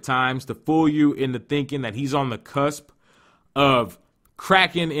enough at times to fool you into thinking that he's on the cusp of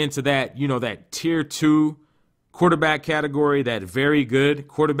cracking into that, that tier 2 quarterback category, that very good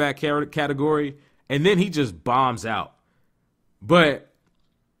quarterback category, and then he just bombs out. But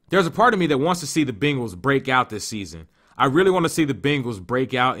there's a part of me that wants to see the Bengals break out this season. I really want to see the Bengals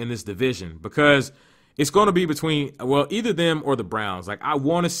break out in this division because it's going to be between, either them or the Browns. Like, I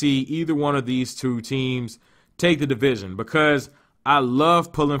want to see either one of these two teams take the division because I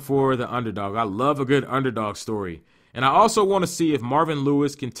love pulling for the underdog. I love a good underdog story. And I also want to see if Marvin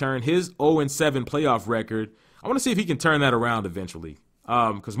Lewis can turn his 0-7 playoff record. I want to see if he can turn that around eventually.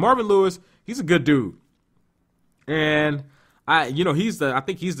 Because Marvin Lewis, he's a good dude. And I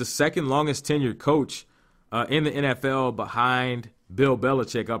think he's the second longest tenured coach in the NFL behind Bill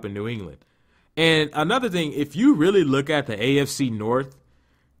Belichick up in New England. And another thing, if you really look at the AFC North,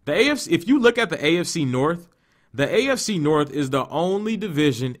 the AFC North is the only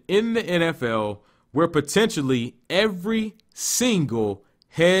division in the NFL where potentially every single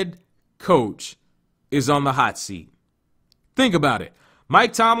head coach is on the hot seat. Think about it.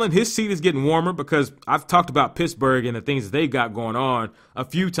 Mike Tomlin, his seat is getting warmer because I've talked about Pittsburgh and the things that they've got going on a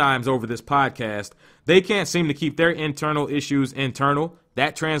few times over this podcast. They can't seem to keep their internal issues internal.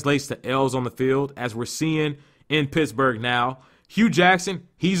 That translates to L's on the field, as we're seeing in Pittsburgh now. Hugh Jackson,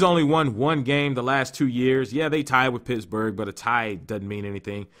 he's only won one game the last 2 years. Yeah, they tied with Pittsburgh, but a tie doesn't mean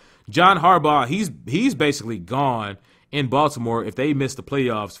anything. John Harbaugh, he's basically gone in Baltimore if they miss the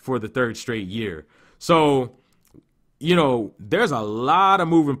playoffs for the third straight year. So, there's a lot of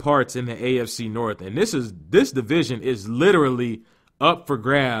moving parts in the AFC North, and this division is literally up for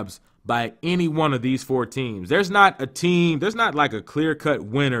grabs by any one of these four teams. There's not like a clear-cut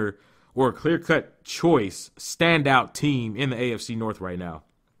winner or a clear-cut choice standout team in the AFC North right now.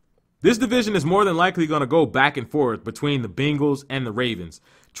 This division is more than likely going to go back and forth between the Bengals and the Ravens.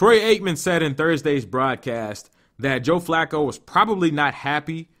 Troy Aikman said in Thursday's broadcast that Joe Flacco was probably not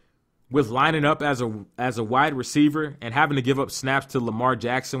happy with lining up as a wide receiver and having to give up snaps to Lamar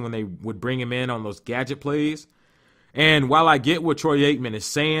Jackson when they would bring him in on those gadget plays. And while I get what Troy Aikman is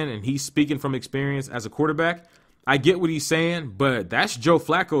saying, and he's speaking from experience as a quarterback, I get what he's saying, but that's Joe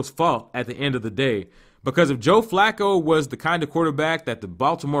Flacco's fault at the end of the day. Because if Joe Flacco was the kind of quarterback that the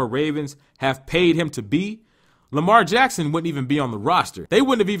Baltimore Ravens have paid him to be, Lamar Jackson wouldn't even be on the roster. They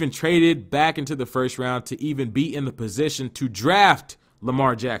wouldn't have even traded back into the first round to even be in the position to draft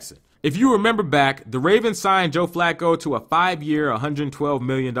Lamar Jackson. If you remember back, the Ravens signed Joe Flacco to a 5-year, $112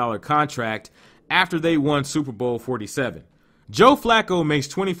 million contract after they won Super Bowl 47. Joe Flacco makes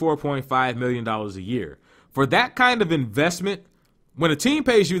 $24.5 million a year. For that kind of investment, when a team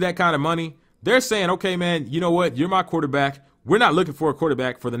pays you that kind of money, they're saying, okay, man, you know what? You're my quarterback. We're not looking for a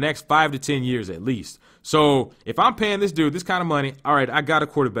quarterback for the next 5 to 10 years at least. So if I'm paying this dude this kind of money, all right, I got a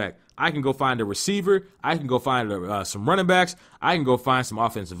quarterback. I can go find a receiver. I can go find some running backs. I can go find some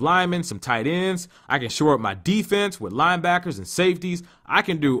offensive linemen, some tight ends. I can shore up my defense with linebackers and safeties. I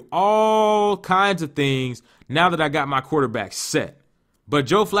can do all kinds of things now that I got my quarterback set. But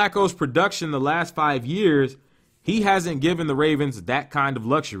Joe Flacco's production the last 5 years, he hasn't given the Ravens that kind of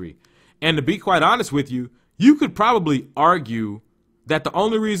luxury. And to be quite honest with you, you could probably argue that the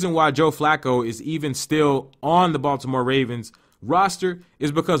only reason why Joe Flacco is even still on the Baltimore Ravens roster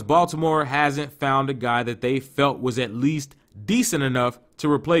is because Baltimore hasn't found a guy that they felt was at least decent enough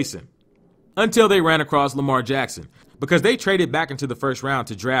to replace him until they ran across Lamar Jackson, because they traded back into the first round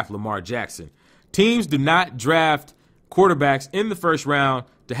to draft Lamar Jackson. Teams do not draft quarterbacks in the first round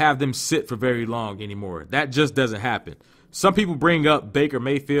to have them sit for very long anymore. That just doesn't happen. Some people bring up Baker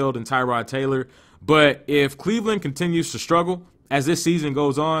Mayfield and Tyrod Taylor, but if Cleveland continues to struggle as this season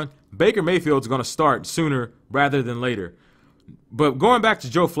goes on, Baker Mayfield's going to start sooner rather than later. But going back to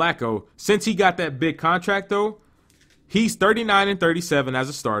Joe Flacco, since he got that big contract, though, He's 39 and 37 as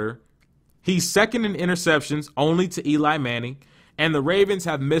a starter. He's second in interceptions, only to Eli Manning. And the Ravens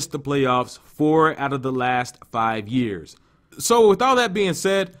have missed the playoffs 4 out of the last 5 years. So with all that being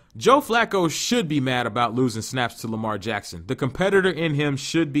said, Joe Flacco should be mad about losing snaps to Lamar Jackson. The competitor in him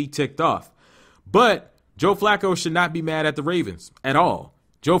should be ticked off. But Joe Flacco should not be mad at the Ravens at all.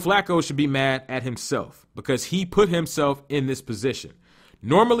 Joe Flacco should be mad at himself because he put himself in this position.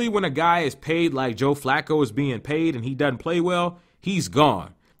 Normally, when a guy is paid like Joe Flacco is being paid and he doesn't play well, he's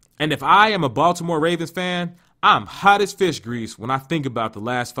gone. And if I am a Baltimore Ravens fan, I'm hot as fish grease when I think about the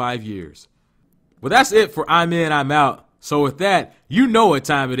last 5 years. Well, that's it for I'm In, I'm Out. So with that, you know what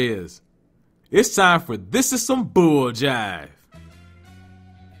time it is. It's time for This Is Some Bull Jive.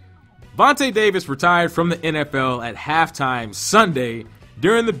 Vontae Davis retired from the NFL at halftime Sunday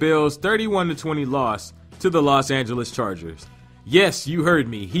during the Bills' 31-20 loss to the Los Angeles Chargers. Yes, you heard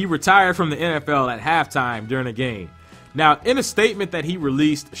me. He retired from the NFL at halftime during a game. Now, in a statement that he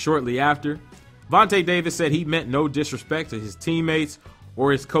released shortly after, Vontae Davis said he meant no disrespect to his teammates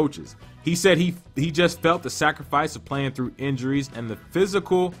or his coaches. He said he just felt the sacrifice of playing through injuries and the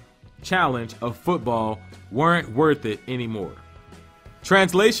physical challenge of football weren't worth it anymore.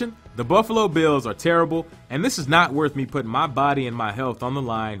 Translation, the Buffalo Bills are terrible, and this is not worth me putting my body and my health on the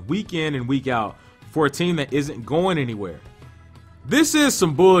line week in and week out for a team that isn't going anywhere. This is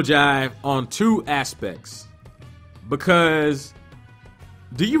some bull jive on 2 aspects. Because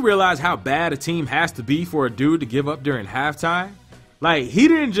do you realize how bad a team has to be for a dude to give up during halftime? Like, he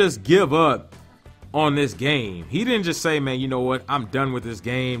didn't just give up on this game. He didn't just say, man, you know what, I'm done with this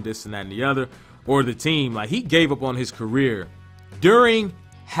game, this and that and the other, or the team. Like, he gave up on his career during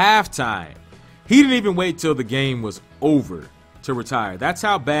halftime. He didn't even wait till the game was over to retire. That's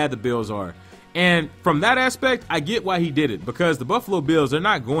how bad the Bills are. And from that aspect, I get why he did it, because the Buffalo Bills, they're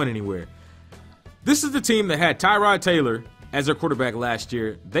not going anywhere. This is the team that had Tyrod Taylor as their quarterback last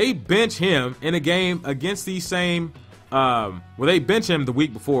year. They bench him in a game against these same they bench him the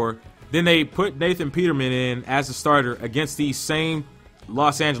week before. Then they put Nathan Peterman in as a starter against these same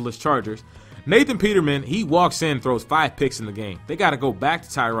Los Angeles Chargers. Nathan Peterman, he walks in, throws 5 picks in the game. They got to go back to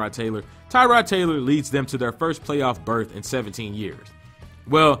Tyrod Taylor. Tyrod Taylor leads them to their first playoff berth in 17 years.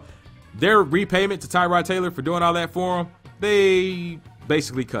 Well, their repayment to Tyrod Taylor for doing all that for him, they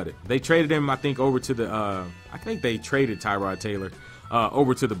basically cut it. They traded him, I think, over to the they traded Tyrod Taylor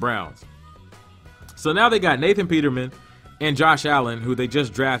over to the Browns. So now they got Nathan Peterman and Josh Allen, who they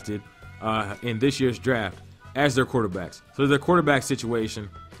just drafted in this year's draft, as their quarterbacks. So their quarterback situation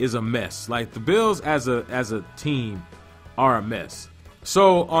is a mess. Like, the Bills as a team are a mess.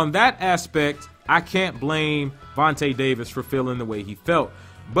 So on that aspect, I can't blame Vontae Davis for feeling the way he felt.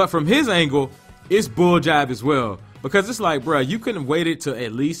 But from his angle, it's bull jive as well. Because it's like, bro, you couldn't have waited till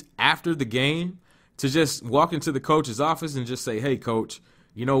at least after the game to just walk into the coach's office and just say, hey, coach,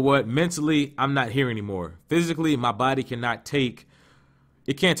 you know what? Mentally, I'm not here anymore. Physically, my body can't take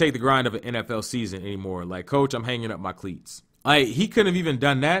the grind of an NFL season anymore. Like, coach, I'm hanging up my cleats. Like, he couldn't have even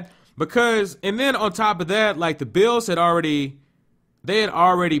done that because, and then on top of that, like, the Bills had already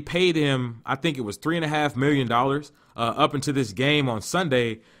paid him, I think it was $3.5 million up into this game on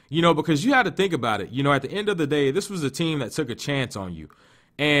Sunday, you know, because you had to think about it. You know, at the end of the day, this was a team that took a chance on you.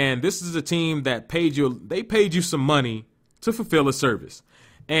 And this is a team that paid you some money to fulfill a service.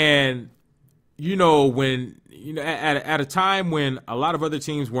 And, you know, when, you know, at a time when a lot of other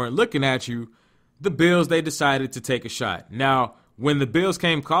teams weren't looking at you, the Bills, they decided to take a shot. Now, when the Bills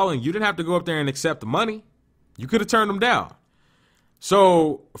came calling, you didn't have to go up there and accept the money. You could have turned them down.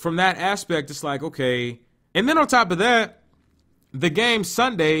 So from that aspect, it's like, okay. And then on top of that, the game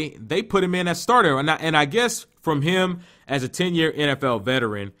Sunday, they put him in as starter. And I guess from him as a 10-year NFL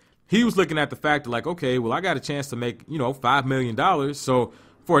veteran, he was looking at the fact of like, okay, well, I got a chance to make, you know, $5 million. So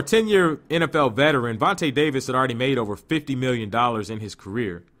for a 10-year NFL veteran, Vontae Davis had already made over $50 million in his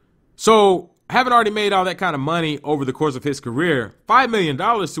career. So having already made all that kind of money over the course of his career, $5 million to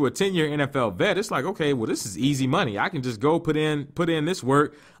a 10-year NFL vet, it's like, okay, well, this is easy money. I can just go put in this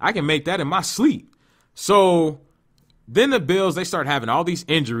work. I can make that in my sleep. So then the Bills, they start having all these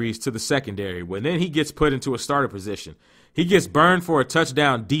injuries to the secondary. When then he gets put into a starter position. He gets burned for a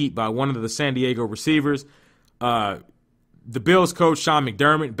touchdown deep by one of the San Diego receivers. The Bills coach, Sean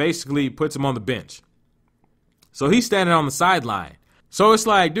McDermott, basically puts him on the bench. So he's standing on the sideline. So it's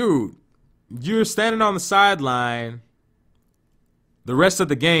like, dude, you're standing on the sideline the rest of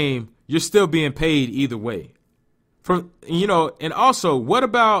the game, you're still being paid either way. You know, and also, what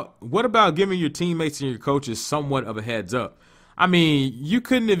about giving your teammates and your coaches somewhat of a heads up? I mean, you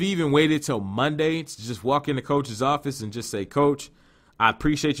couldn't have even waited till Monday to just walk in the coach's office and just say, Coach, I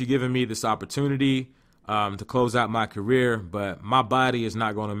appreciate you giving me this opportunity. to close out my career, but my body is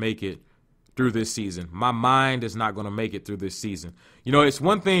not going to make it through this season. My mind is not going to make it through this season. You know, it's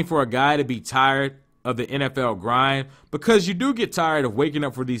one thing for a guy to be tired of the NFL grind, because you do get tired of waking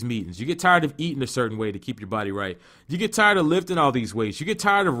up for these meetings. You get tired of eating a certain way to keep your body right. You get tired of lifting all these weights. You get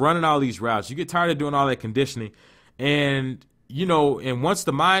tired of running all these routes. You get tired of doing all that conditioning. And, you know, and once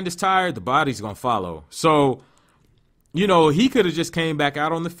the mind is tired, the body's going to follow. So, you know, he could have just came back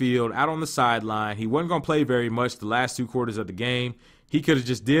out on the field, out on the sideline. He wasn't going to play very much the last 2 quarters of the game. He could have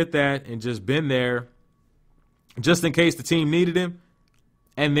just did that and just been there just in case the team needed him.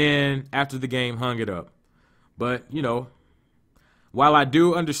 And then after the game, hung it up. But, you know, while I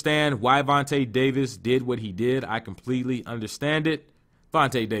do understand why Vontae Davis did what he did, I completely understand it.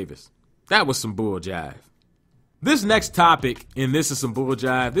 Vontae Davis, that was some bull jive. This next topic in This Is Some Bull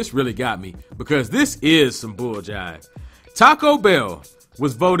Jive, this really got me, because this is some bull jive. Taco Bell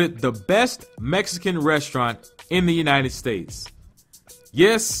was voted the best Mexican restaurant in the United States.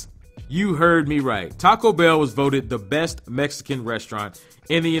 Yes, you heard me right. Taco Bell was voted the best Mexican restaurant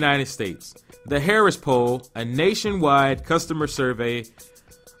in the United States. The Harris Poll, a nationwide customer survey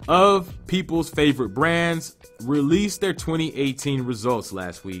of people's favorite brands, released their 2018 results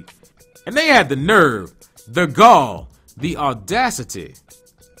last week. And they had the nerve, the gall, the audacity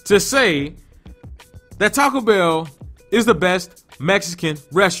to say that Taco Bell is the best Mexican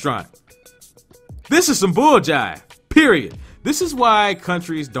restaurant. This is some bull jive, period. This is why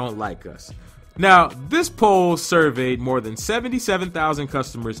countries don't like us. Now, this poll surveyed more than 77,000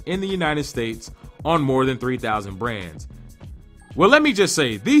 customers in the United States on more than 3,000 brands. Well, let me just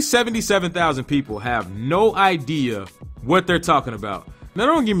say, these 77,000 people have no idea what they're talking about. Now,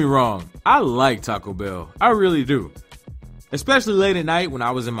 don't get me wrong. I like Taco Bell. I really do. Especially late at night when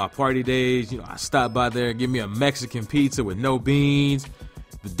I was in my party days. You know, I stopped by there, give me a Mexican pizza with no beans,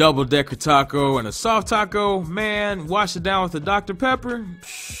 the double-decker taco, and a soft taco. Man, wash it down with the Dr. Pepper.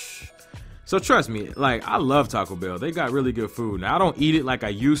 So trust me, like, I love Taco Bell. They got really good food. Now, I don't eat it like I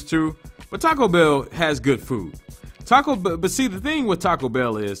used to, but Taco Bell has good food. But see, the thing with Taco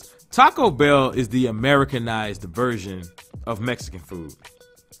Bell is the Americanized version of Mexican food.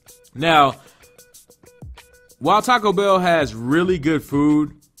 Now, while Taco Bell has really good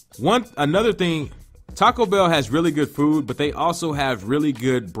food, another thing, Taco Bell has really good food, but they also have really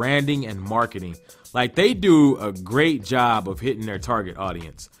good branding and marketing. Like, they do a great job of hitting their target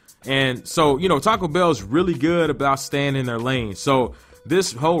audience. And so, you know, Taco Bell's really good about staying in their lane. So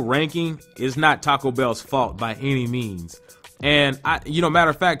this whole ranking is not Taco Bell's fault by any means. And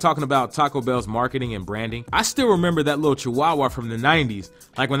matter of fact, talking about Taco Bell's marketing and branding, I still remember that little chihuahua from the 90s.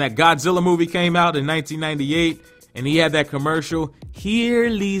 Like when that Godzilla movie came out in 1998 and he had that commercial, "Here,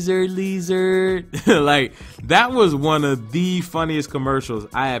 lizard." Like, that was one of the funniest commercials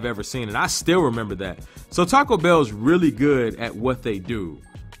I have ever seen. And I still remember that. So Taco Bell's really good at what they do.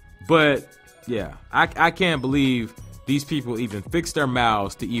 But, yeah, I can't believe these people even fixed their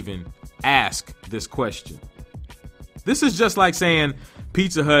mouths to even ask this question. This is just like saying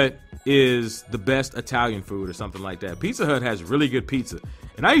Pizza Hut is the best Italian food or something like that. Pizza Hut has really good pizza.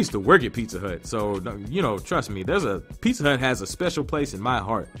 And I used to work at Pizza Hut. So, you know, trust me, Pizza Hut has a special place in my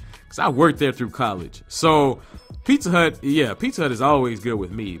heart because I worked there through college. So Pizza Hut is always good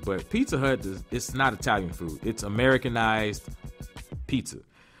with me. But Pizza Hut, it's not Italian food. It's Americanized pizza.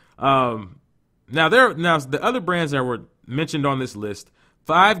 Now the other brands that were mentioned on this list,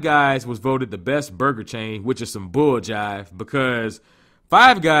 Five Guys was voted the best burger chain, which is some bull jive because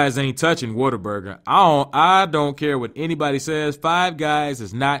Five Guys ain't touching Whataburger. I don't care what anybody says. Five Guys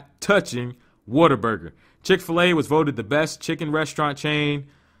is not touching Whataburger. Chick-fil-A was voted the best chicken restaurant chain,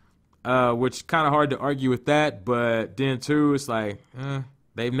 which kind of hard to argue with that. But then too, it's like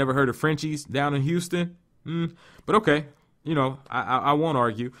they've never heard of Frenchie's down in Houston. But okay. You know, I won't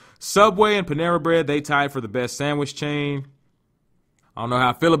argue. Subway and Panera Bread, they tied for the best sandwich chain. I don't know how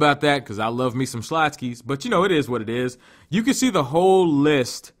I feel about that because I love me some Schlotzky's. But, you know, it is what it is. You can see the whole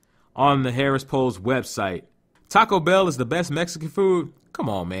list on the Harris Poll's website. Taco Bell is the best Mexican food? Come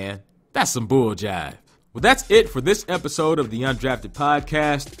on, man. That's some bull jive. Well, that's it for this episode of the Undrafted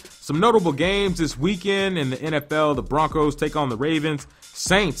Podcast. Some notable games this weekend in the NFL. The Broncos take on the Ravens.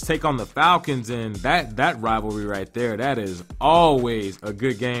 Saints take on the Falcons, and that rivalry right there, that is always a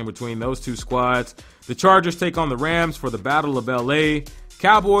good game between those two squads. The Chargers take on the Rams for the Battle of LA.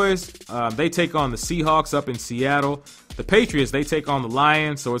 Cowboys, they take on the Seahawks up in Seattle. The Patriots, they take on the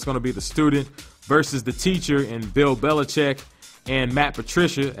Lions, so it's going to be the student versus the teacher in Bill Belichick. and Matt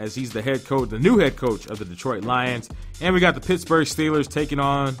Patricia, as he's the new head coach of the Detroit Lions. And we got the Pittsburgh Steelers taking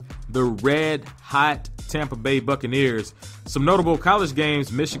on the red hot Tampa Bay Buccaneers. Some notable college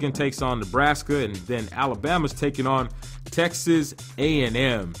games: Michigan takes on Nebraska, and then Alabama's taking on Texas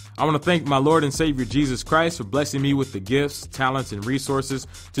A&M. I want to thank my Lord and Savior Jesus Christ for blessing me with the gifts, talents, and resources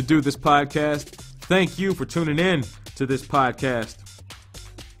to do this podcast. Thank you for tuning in to this podcast.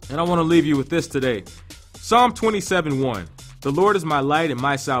 And I want to leave you with this today. Psalm 27:1. The Lord is my light and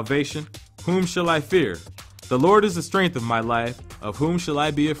my salvation. Whom shall I fear? The Lord is the strength of my life. Of whom shall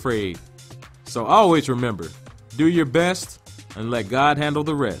I be afraid? So always remember, do your best and let God handle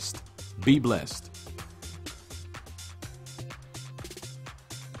the rest. Be blessed.